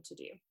encourage them to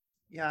do?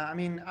 Yeah, I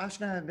mean, Ash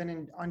and I have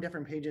been on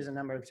different pages a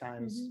number of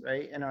times,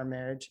 right, in our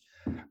marriage.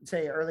 I'd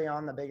say early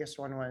on, the biggest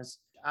one was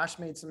Ash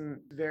made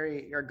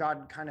or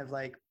God kind of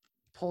like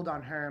pulled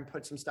on her and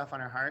put some stuff on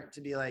her heart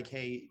to be like,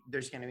 hey,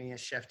 there's going to be a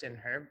shift in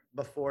her,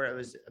 before it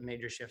was a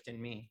major shift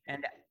in me.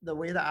 And the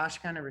way that Ash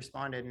kind of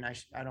responded, and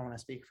I don't want to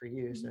speak for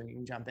you, so you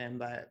can jump in,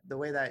 but the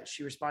way that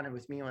she responded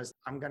with me was,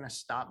 I'm going to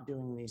stop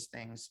doing these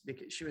things,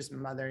 because she was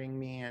mothering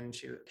me and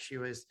she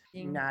was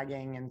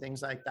nagging and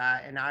things like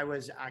that. And I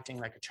was acting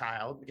like a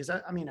child, because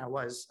I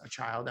was a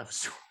child. I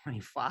was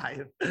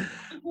 25,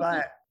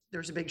 but there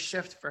was a big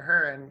shift for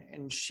her,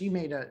 and she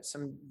made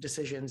some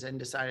decisions and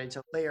decided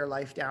to lay her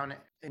life down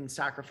and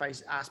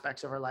sacrifice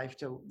aspects of her life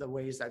to the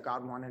ways that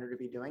God wanted her to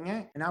be doing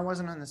it. And I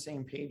wasn't on the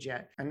same page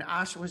yet. And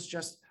Ash was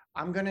just,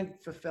 I'm going to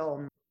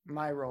fulfill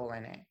my role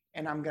in it,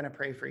 and I'm going to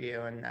pray for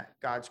you, and that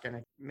God's going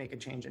to make a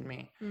change in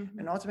me.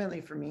 And ultimately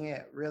for me,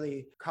 it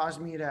really caused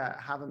me to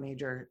have a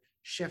major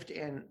shift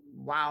in,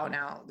 wow,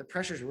 now the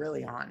pressure's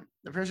really on.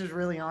 The pressure's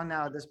really on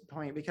now at this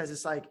point, because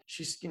it's like,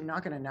 she's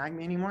not going to nag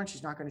me anymore. And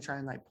she's not going to try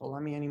and like pull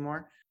on me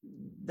anymore.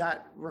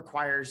 That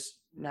requires,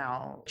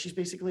 now she's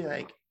basically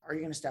like, are you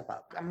going to step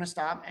up? I'm going to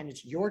stop. And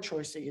it's your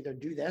choice to either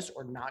do this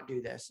or not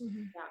do this.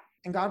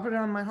 And God put it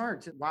on my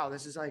heart to, wow,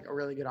 this is like a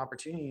really good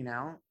opportunity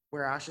now,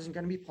 where Ash isn't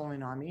going to be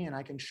pulling on me, and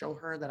I can show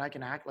her that I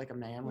can act like a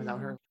man without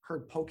her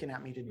poking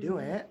at me to do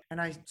it.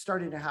 And I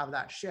started to have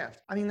that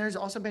shift. I mean, there's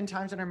also been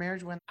times in our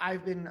marriage when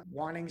I've been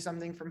wanting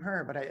something from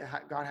her,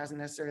 but God hasn't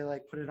necessarily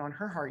like put it on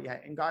her heart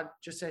yet. And God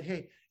just said,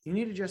 hey, you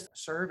need to just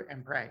serve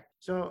and pray.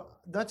 So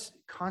that's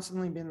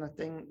constantly been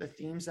the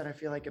themes that I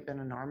feel like have been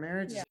in our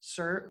marriage.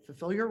 Serve,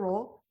 fulfill your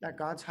role that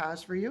God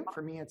has for you.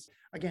 For me, it's,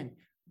 again,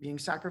 being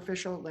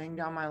sacrificial, laying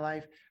down my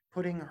life,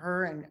 putting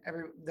her and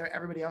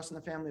everybody else in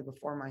the family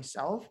before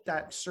myself,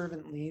 that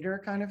servant leader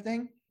kind of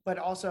thing, but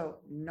also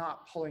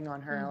not pulling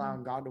on her,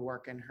 allowing God to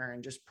work in her,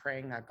 and just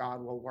praying that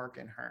God will work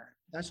in her.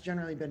 That's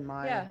generally been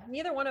my... Yeah,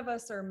 neither one of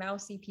us are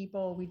mousy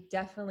people. We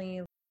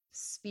definitely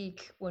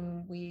speak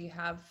when we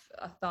have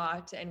a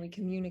thought and we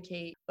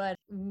communicate, but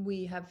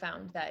we have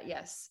found that,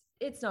 yes,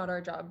 it's not our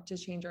job to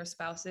change our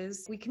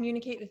spouses. We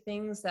communicate the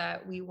things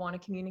that we want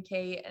to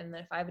communicate. And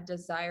then if I have a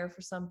desire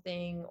for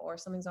something, or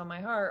something's on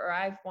my heart, or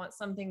I want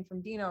something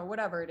from Dino, or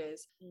whatever it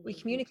is, we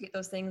communicate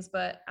those things.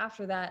 But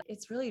after that,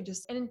 it's really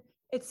just, and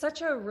it's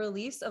such a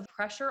release of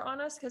pressure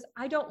on us, because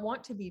I don't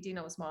want to be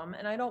Dino's mom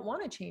and I don't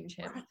want to change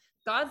him.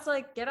 God's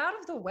like, get out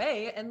of the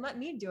way and let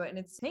me do it. And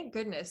it's, thank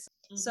goodness.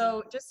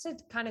 So just to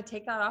kind of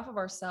take that off of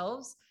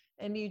ourselves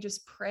and be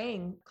just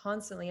praying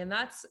constantly. And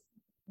that's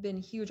been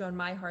huge on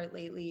my heart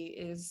lately,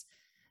 is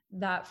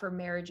that for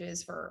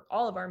marriages, for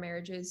all of our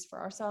marriages, for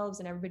ourselves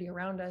and everybody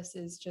around us,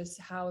 is just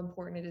how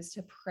important it is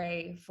to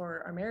pray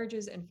for our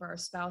marriages and for our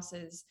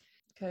spouses.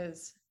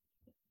 Because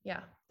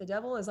the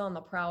devil is on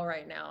the prowl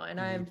right now,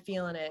 and I am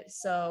feeling it.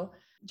 So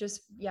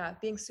just,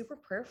 being super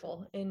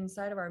prayerful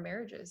inside of our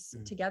marriages,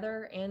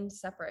 together and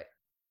separate.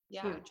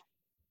 Huge.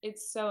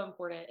 It's so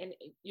important. And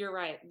you're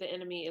right. The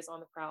enemy is on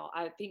the prowl.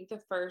 I think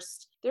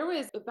there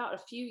was about a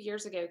few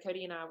years ago,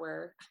 Cody and I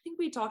I think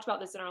we talked about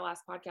this in our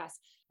last podcast.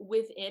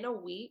 Within a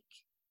week,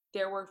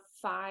 there were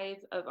 5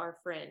 of our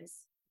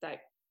friends that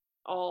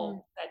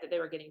all said that they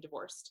were getting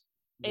divorced.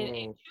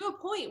 And to a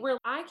point where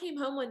I came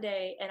home one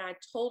day and I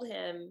told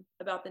him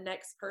about the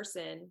next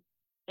person,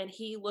 and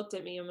he looked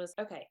at me and was,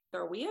 okay,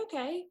 are we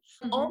okay?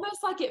 Almost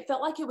like it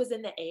felt like it was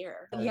in the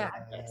air. Yeah.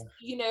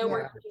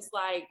 Where it was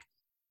like,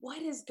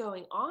 what is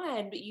going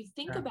on? But you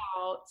think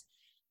about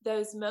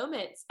those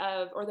moments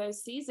or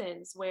those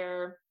seasons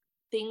where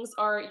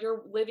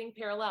you're living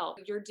parallel,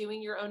 you're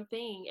doing your own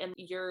thing and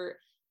you're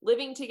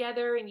living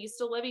together and you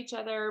still love each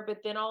other.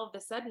 But then all of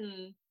a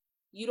sudden,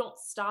 you don't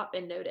stop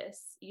and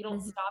notice. You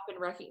don't stop and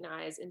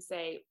recognize and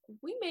say,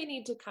 we may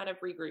need to kind of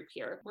regroup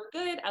here. We're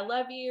good. I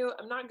love you.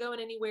 I'm not going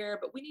anywhere,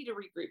 but we need to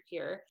regroup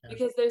here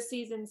because those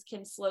seasons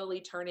can slowly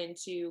turn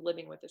into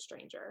living with a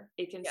stranger.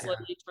 It can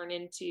slowly turn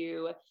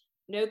into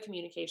no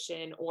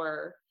communication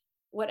or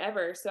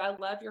whatever. So I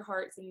love your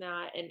hearts in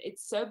that. And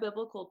it's so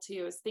biblical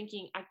too. I was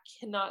thinking, I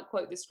cannot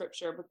quote the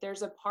scripture, but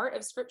there's a part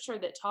of scripture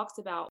that talks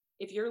about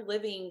if you're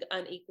living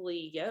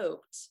unequally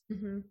yoked,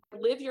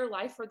 live your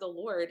life for the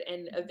Lord.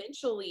 And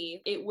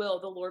eventually the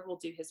Lord will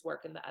do his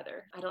work in the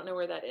other. I don't know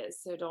where that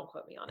is, so don't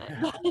quote me on it.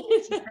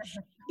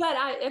 But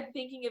I am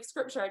thinking of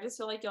scripture. I just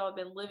feel like y'all have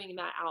been living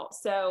that out.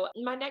 So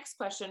my next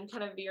question,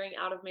 kind of veering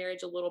out of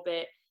marriage a little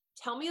bit,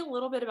 tell me a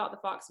little bit about the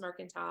Fox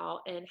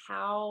Mercantile and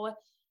how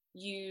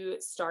you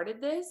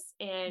started this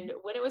and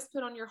when it was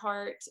put on your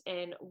heart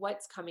and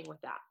what's coming with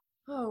that.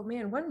 Oh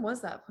man, when was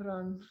that put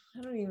on?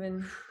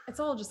 It's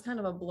all just kind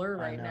of a blur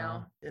right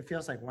now. It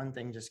feels like one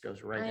thing just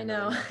goes right I into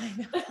know.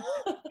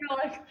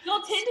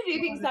 You'll tend to do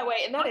things that way,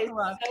 and that is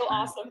so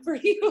awesome for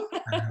you.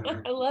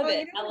 I love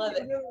it. I love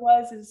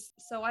it.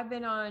 So I've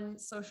been on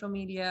social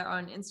media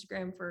on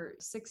Instagram for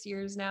 6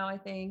 years now, I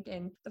think.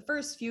 And the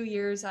first few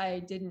years I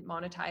didn't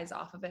monetize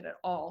off of it at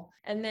all.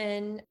 And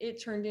then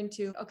it turned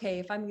into, okay,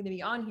 if I'm going to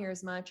be on here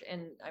as much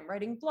and I'm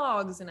writing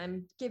blogs and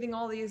I'm giving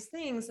all these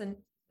things, and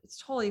it's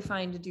totally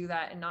fine to do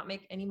that and not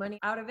make any money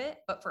out of it.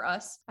 But for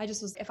us,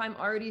 if I'm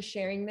already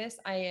sharing this,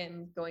 I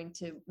am going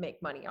to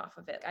make money off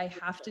of it. I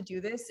have to do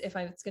this if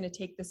it's going to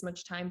take this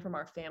much time from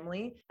our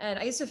family. And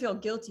I used to feel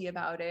guilty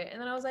about it.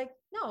 And then I was like,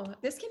 no,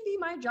 this can be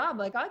my job.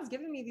 Like God's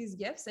given me these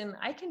gifts and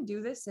I can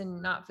do this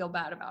and not feel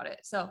bad about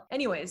it. So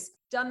anyways,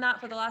 done that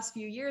for the last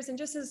few years. And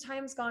just as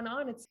time's gone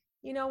on, it's,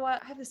 you know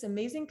what? I have this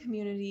amazing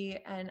community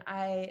and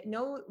I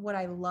know what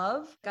I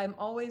love. I'm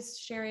always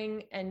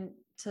sharing and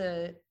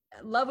to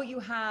love what you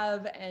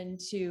have and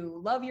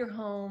to love your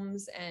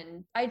homes.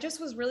 And I just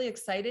was really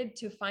excited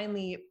to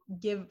finally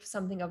give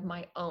something of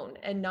my own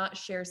and not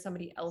share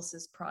somebody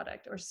else's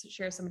product or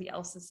share somebody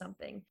else's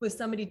something with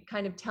somebody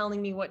kind of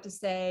telling me what to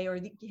say or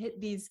hit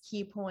these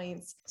key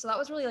points. So that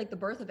was really like the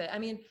birth of it. I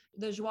mean,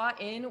 the Joie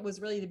Inn was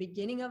really the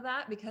beginning of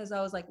that because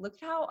I was like, look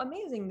how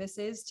amazing this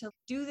is to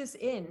do this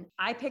in.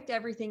 I picked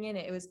everything in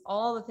it. It was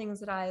all the things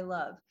that I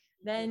love.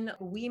 Then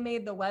we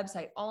made the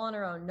website all on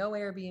our own, no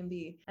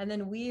Airbnb. And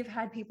then we've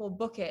had people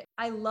book it.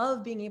 I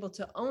love being able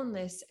to own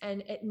this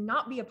and it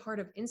not be a part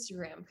of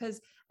Instagram because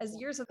as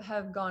years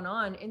have gone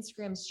on,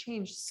 Instagram's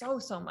changed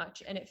so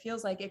much. And it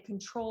feels like it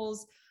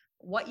controls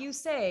what you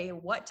say,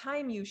 what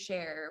time you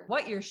share,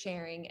 what you're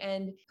sharing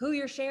and who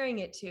you're sharing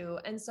it to.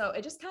 And so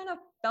it just kind of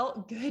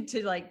felt good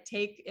to like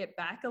take it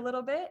back a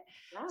little bit.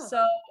 Yeah.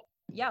 So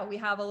yeah, we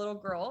have a little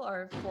girl,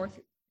 our 4th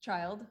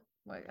child.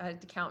 I had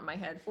to count in my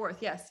head. 4th.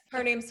 Yes.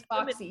 Her name's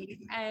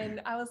Foxy.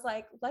 And I was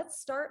like, let's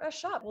start a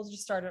shop. We'll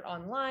just start it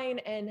online.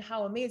 And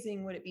how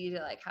amazing would it be to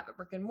like have a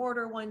brick and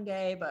mortar one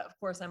day? But of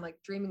course I'm like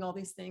dreaming all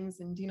these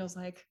things. And Dino's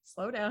like,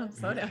 slow down.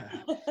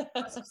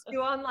 Let's just do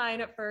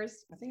online at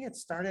first. I think it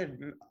started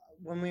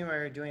when we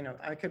were doing,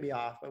 I could be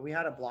off, but we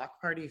had a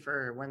block party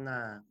for when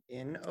the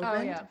inn opened.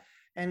 Oh, yeah.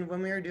 And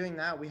when we were doing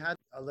that, we had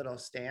a little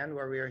stand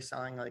where we were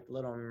selling like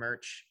little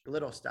merch,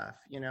 little stuff,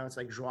 it's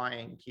like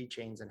drawing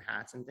keychains and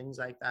hats and things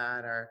like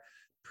that, or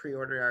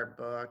pre-order our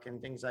book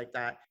and things like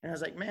that. And I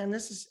was like, man,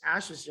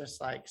 Ash was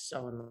just like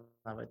so in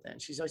love with it.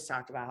 And she's always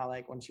talked about how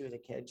like when she was a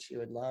kid, she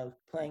would love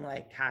playing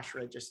like cash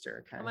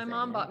register kind of thing. My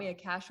mom bought me a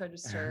cash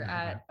register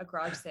at a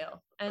garage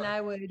sale and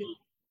I would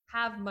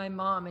have my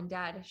mom and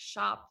dad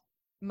shop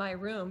my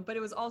room, but it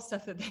was all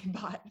stuff that they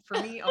bought for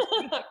me.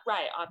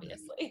 Right,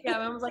 obviously. Yeah,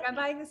 I was like, I'm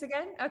buying this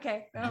again?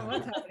 Okay,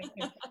 what's happening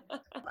here?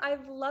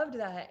 I've loved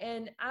that.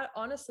 And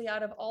honestly,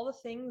 out of all the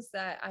things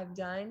that I've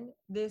done,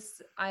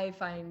 this I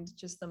find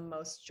just the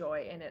most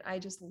joy in it. I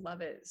just love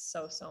it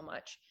so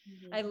much.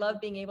 Mm-hmm. I love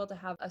being able to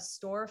have a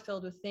store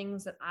filled with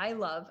things that I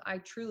love. I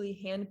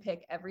truly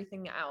handpick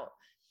everything out.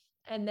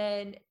 And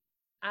then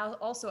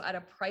also at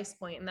a price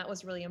point, and that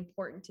was really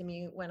important to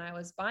me when I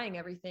was buying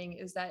everything,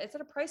 is that it's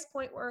at a price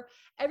point where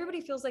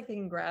everybody feels like they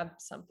can grab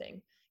something.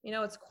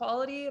 it's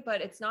quality,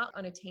 but it's not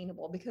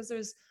unattainable, because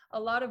there's a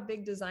lot of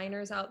big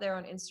designers out there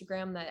on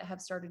Instagram that have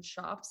started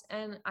shops,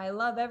 and I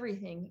love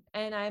everything.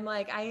 And I'm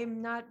like, I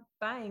am not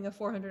buying a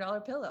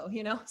 $400 pillow,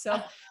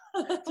 So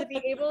to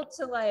be able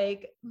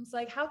to it's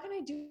like, how can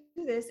I do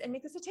this and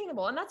make this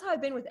attainable? And that's how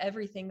I've been with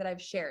everything that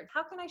I've shared.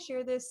 How can I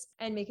share this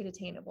and make it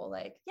attainable?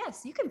 Like,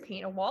 yes, you can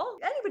paint a wall.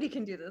 Anybody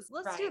can do this.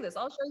 Let's do this.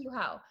 I'll show you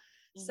how.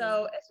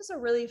 So it's just a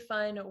really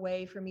fun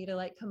way for me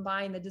to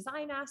combine the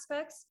design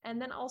aspects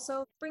and then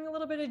also bring a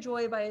little bit of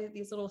joy by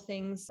these little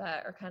things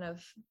that are kind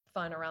of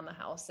fun around the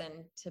house and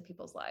to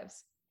people's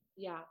lives.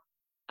 Yeah,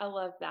 I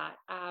love that.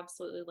 I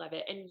absolutely love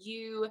it. And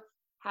you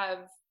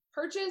have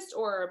purchased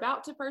or are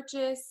about to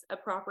purchase a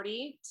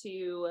property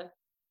to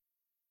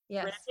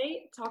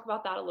renovate. Talk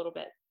about that a little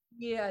bit.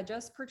 Yeah,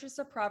 just purchased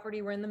a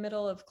property. We're in the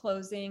middle of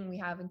closing. We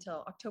have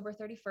until October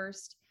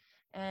 31st.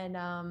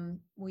 And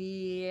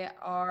we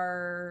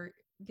are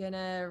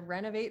gonna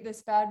renovate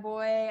this bad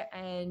boy.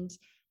 And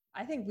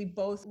I think we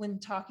both, when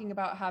talking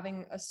about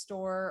having a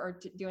store or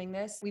doing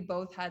this, we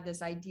both had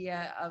this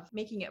idea of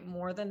making it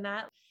more than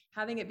that,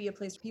 having it be a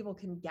place where people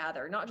can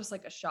gather, not just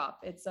like a shop.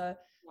 It's a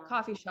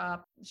coffee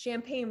shop,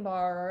 champagne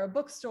bar, or a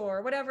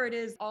bookstore, whatever it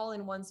is, all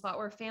in one spot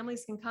where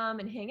families can come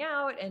and hang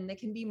out, and it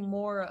can be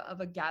more of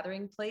a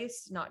gathering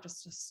place, not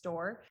just a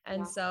store.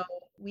 And so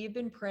we've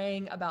been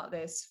praying about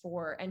this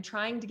and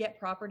trying to get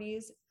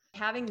properties,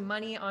 having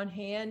money on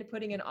hand,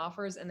 putting in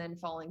offers, and then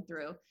falling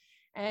through.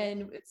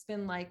 And it's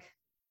been I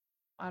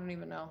don't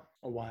even know.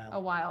 A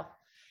while.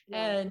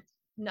 Yeah. And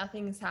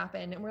nothing's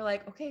happened. And we're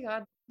like, okay,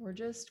 God, we're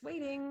just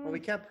waiting. Well, we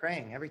kept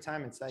praying every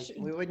time. It's like,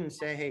 we wouldn't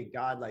say, hey,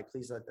 God,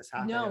 please let this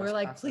happen. No, we're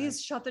like,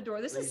 please shut the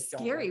door. This is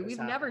scary. We've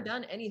never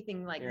done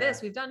anything like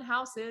this. We've done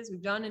houses,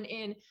 we've done an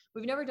inn.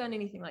 We've never done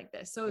anything like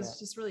this. So it's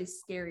just really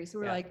scary. So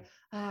we're like,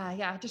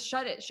 just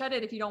shut it. Shut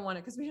it if you don't want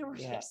it. Cause we were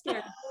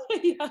scared.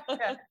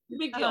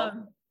 Big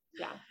deal.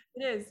 Yeah,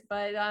 it is.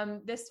 But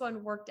this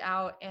one worked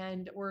out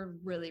and we're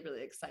really,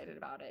 really excited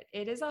about it.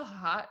 It is a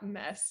hot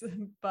mess,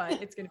 but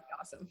it's going to be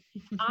awesome.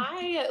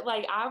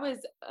 I was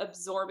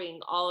absorbing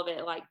all of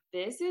it.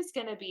 This is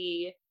going to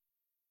be,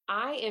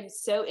 I am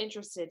so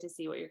interested to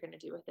see what you're going to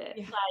do with it.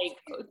 Yeah.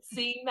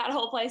 Seeing that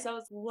whole place, I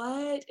was,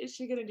 what is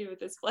she going to do with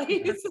this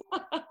place?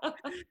 I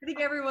think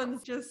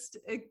everyone's just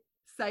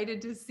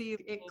excited to see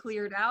it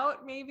cleared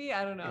out. Maybe,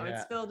 I don't know.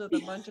 It's filled with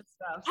a bunch of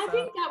stuff. I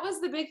think that was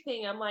the big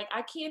thing. I'm like,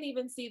 I can't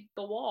even see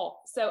the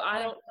wall. So I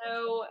don't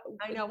know.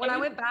 I know. When I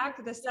went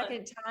back the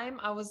second time,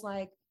 I was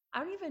like, I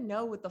don't even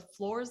know what the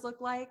floors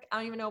look like. I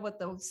don't even know what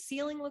the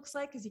ceiling looks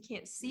like because you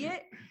can't see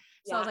it.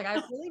 So I was like, I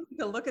really need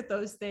to look at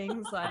those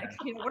things. What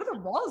are the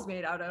walls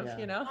made out of? I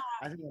think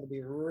it'll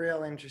be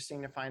real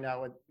interesting to find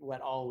out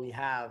what all we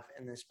have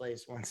in this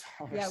place once.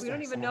 We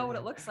don't even know what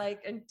it looks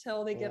like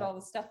until they get all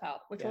the stuff out,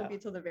 which won't be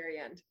till the very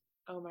end.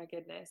 Oh my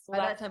goodness. By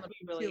that time, it'll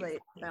be really too late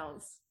to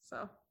bounce.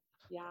 So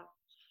yeah.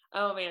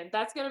 Oh man,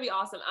 that's going to be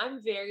awesome.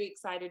 I'm very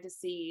excited to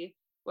see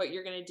what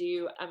you're going to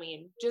do. I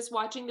mean, just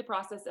watching the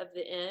process of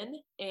the inn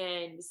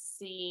and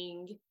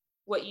seeing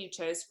what you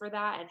chose for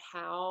that and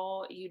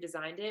how you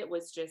designed it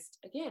was just,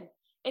 again,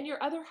 and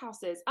your other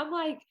houses, I'm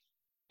like,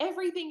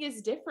 everything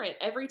is different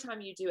every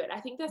time you do it. I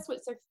think that's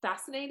what's so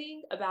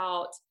fascinating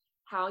about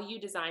how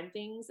you design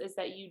things is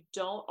that you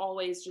don't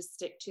always just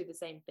stick to the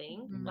same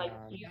thing.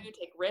 You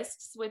take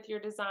risks with your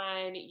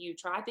design, you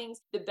try things.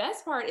 The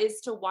best part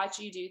is to watch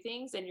you do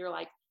things and you're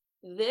like,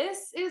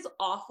 this is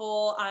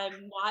awful.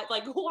 I'm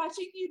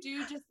watching you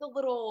do just a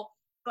little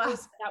that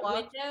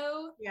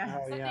window. Yeah.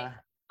 Oh, yeah.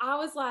 I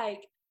was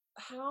like,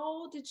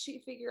 how did she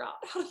figure out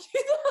how to do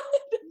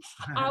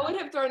that? I would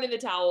have thrown in the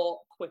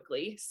towel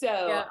quickly.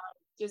 So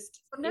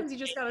sometimes you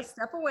just got to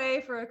step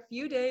away for a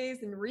few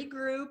days and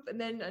regroup, and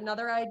then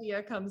another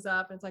idea comes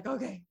up and it's like,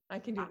 okay, I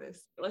can do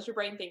this. Let your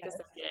brain think a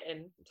second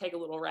and take a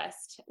little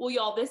rest. Well,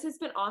 y'all, this has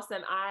been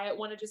awesome. I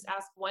want to just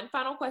ask one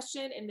final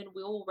question and then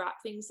we'll wrap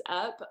things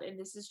up. And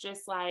this is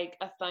just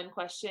a fun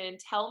question.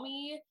 Tell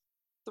me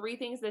 3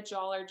 things that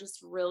y'all are just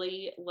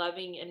really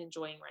loving and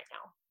enjoying right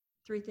now.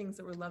 3 things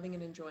that we're loving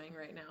and enjoying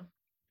right now.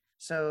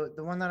 So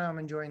the one that I'm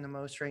enjoying the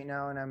most right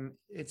now, and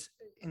it's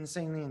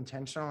insanely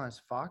intentional,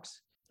 is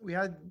Fox. We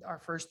had our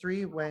first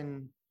 3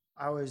 when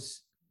I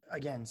was,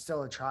 again,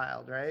 still a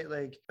child, right?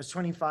 I was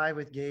 25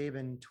 with Gabe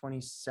and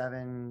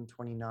 27,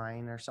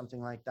 29 or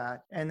something like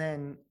that. And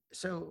then,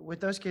 so with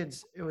those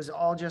kids, it was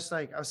all just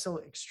I was still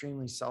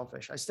extremely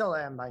selfish. I still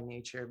am by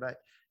nature, but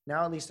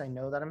now at least I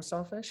know that I'm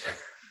selfish.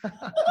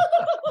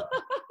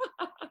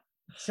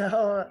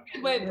 So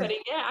good way of putting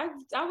it. Yeah,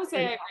 I would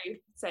say I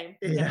agree. Same.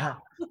 Yeah.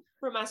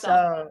 For myself.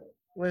 So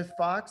with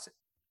Fox,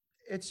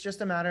 it's just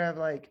a matter of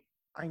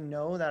I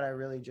know that I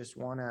really just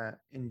want to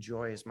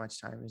enjoy as much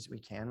time as we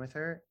can with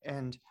her.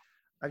 And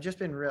I've just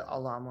been a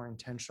lot more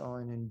intentional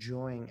in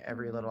enjoying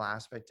every little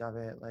aspect of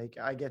it.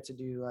 I get to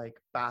do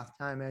bath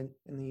time in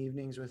the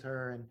evenings with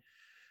her and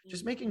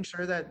just making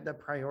sure that the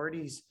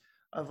priorities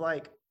of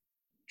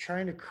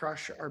trying to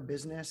crush our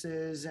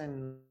businesses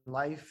and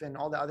life and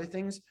all the other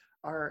things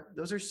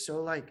those are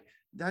so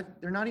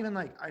that they're not even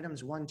like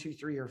items 1, 2,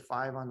 3, or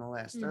 5 on the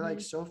list. They're like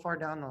Mhm. so far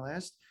down the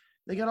list.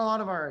 They get a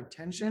lot of our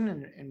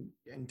attention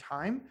and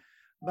time,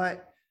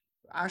 but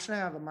Ashley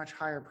and I have a much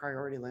higher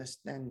priority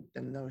list than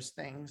those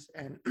things.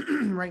 And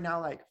right now,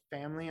 like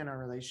family and our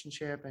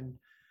relationship and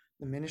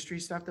the ministry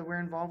stuff that we're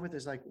involved with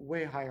is like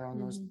way higher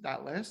on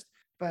that list.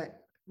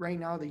 But right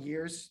now, the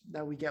years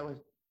that we get with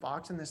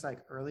Fox in this like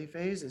early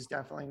phase is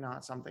definitely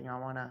not something I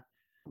want to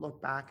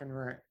look back and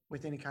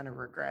with any kind of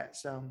regret.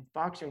 So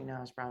Fox right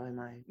now is probably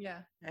my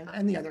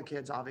and the other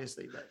kids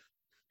obviously,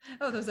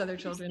 but those other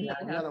children. yeah,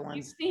 the other You've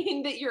ones.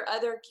 seen that your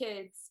other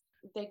kids,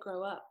 they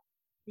grow up.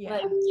 Yeah.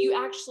 Like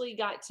you actually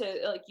got to,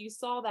 like, you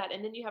saw that,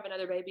 and then you have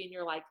another baby and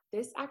you're like,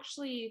 this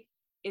actually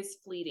is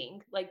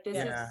fleeting. Like this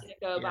is gonna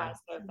go by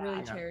so fast.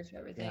 Really cherish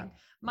everything. Yeah.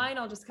 Mine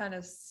I'll just kind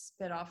of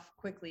spit off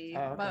quickly.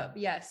 Oh, okay. But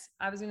yes,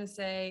 I was gonna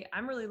say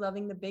I'm really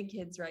loving the big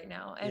kids right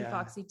now, and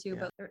Foxy too,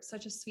 but they're at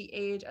such a sweet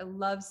age. I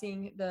love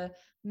seeing the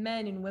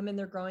men and women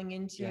they're growing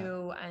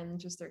into and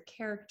just their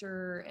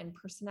character and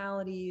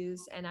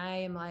personalities. And I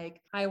am like,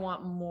 I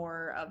want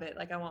more of it.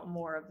 Like I want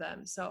more of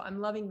them. So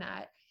I'm loving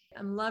that.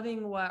 I'm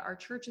loving what our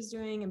church is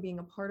doing and being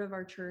a part of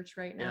our church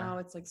right now.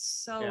 It's like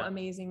so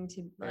amazing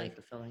to Very like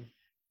fulfilling.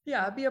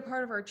 be a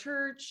part of our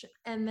church.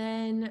 And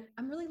then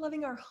I'm really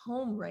loving our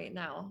home right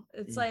now.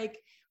 It's like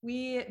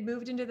we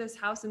moved into this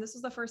house, and this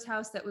was the first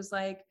house that was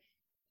like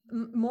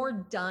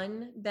more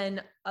done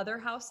than other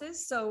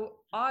houses. So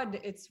odd.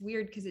 It's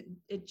weird because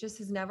it just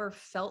has never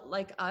felt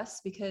like us,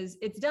 because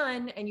it's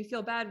done and you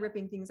feel bad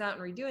ripping things out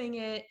and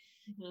redoing it.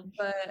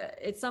 But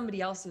it's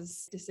somebody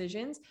else's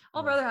decisions.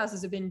 All of our other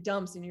houses have been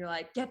dumps, and you're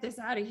like, get this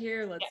out of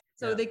here.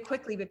 So they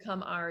quickly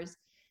become ours.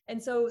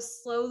 And so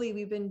slowly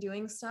we've been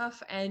doing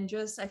stuff, and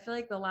just, I feel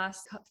like the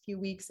last few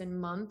weeks and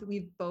month,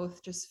 we've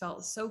both just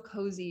felt so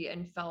cozy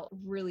and felt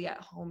really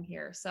at home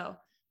here. So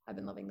I've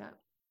been loving that.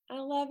 I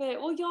love it.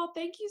 Well, y'all,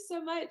 thank you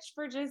so much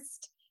for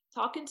just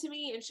talking to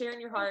me and sharing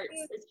your hearts.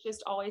 It's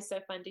just always so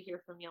fun to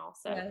hear from y'all.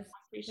 So I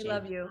appreciate it. We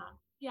love you.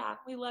 Yeah,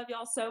 we love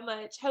y'all so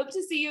much. Hope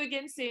to see you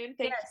again soon.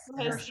 Thank you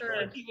for hosting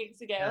me a few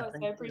weeks ago.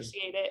 I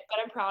appreciate it. But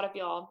I'm proud of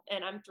y'all,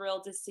 and I'm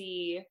thrilled to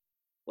see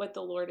what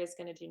the Lord is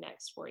going to do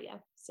next for you.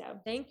 So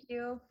thank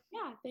you.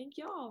 Yeah, thank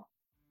y'all.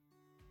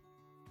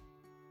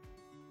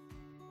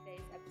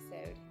 Today's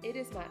episode. It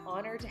is my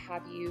honor to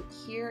have you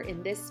here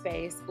in this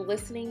space,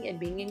 listening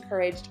and being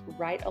encouraged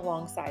right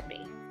alongside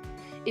me.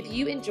 If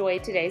you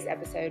enjoyed today's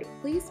episode,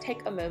 please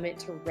take a moment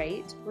to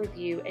rate,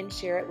 review, and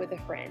share it with a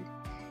friend.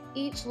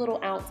 Each little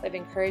ounce of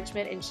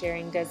encouragement and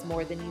sharing does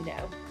more than you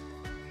know.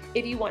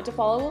 If you want to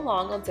follow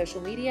along on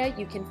social media,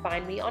 you can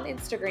find me on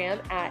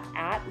Instagram at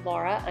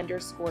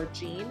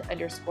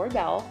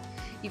Laura_Jean_Bell.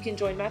 You can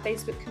join my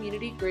Facebook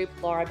community group,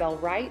 Laura Bell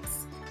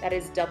Writes. That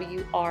is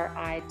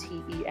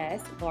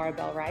WRITES, Laura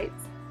Bell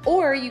Writes.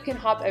 Or you can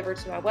hop over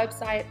to my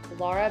website,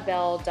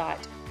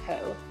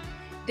 laurabell.co.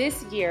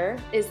 This year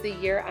is the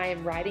year I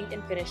am writing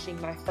and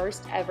finishing my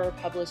first ever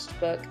published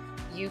book,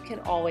 You Can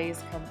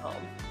Always Come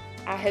Home.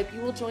 I hope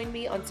you will join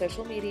me on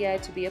social media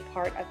to be a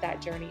part of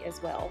that journey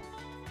as well.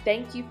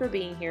 Thank you for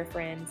being here,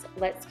 friends.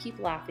 Let's keep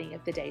laughing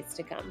at the days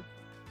to come.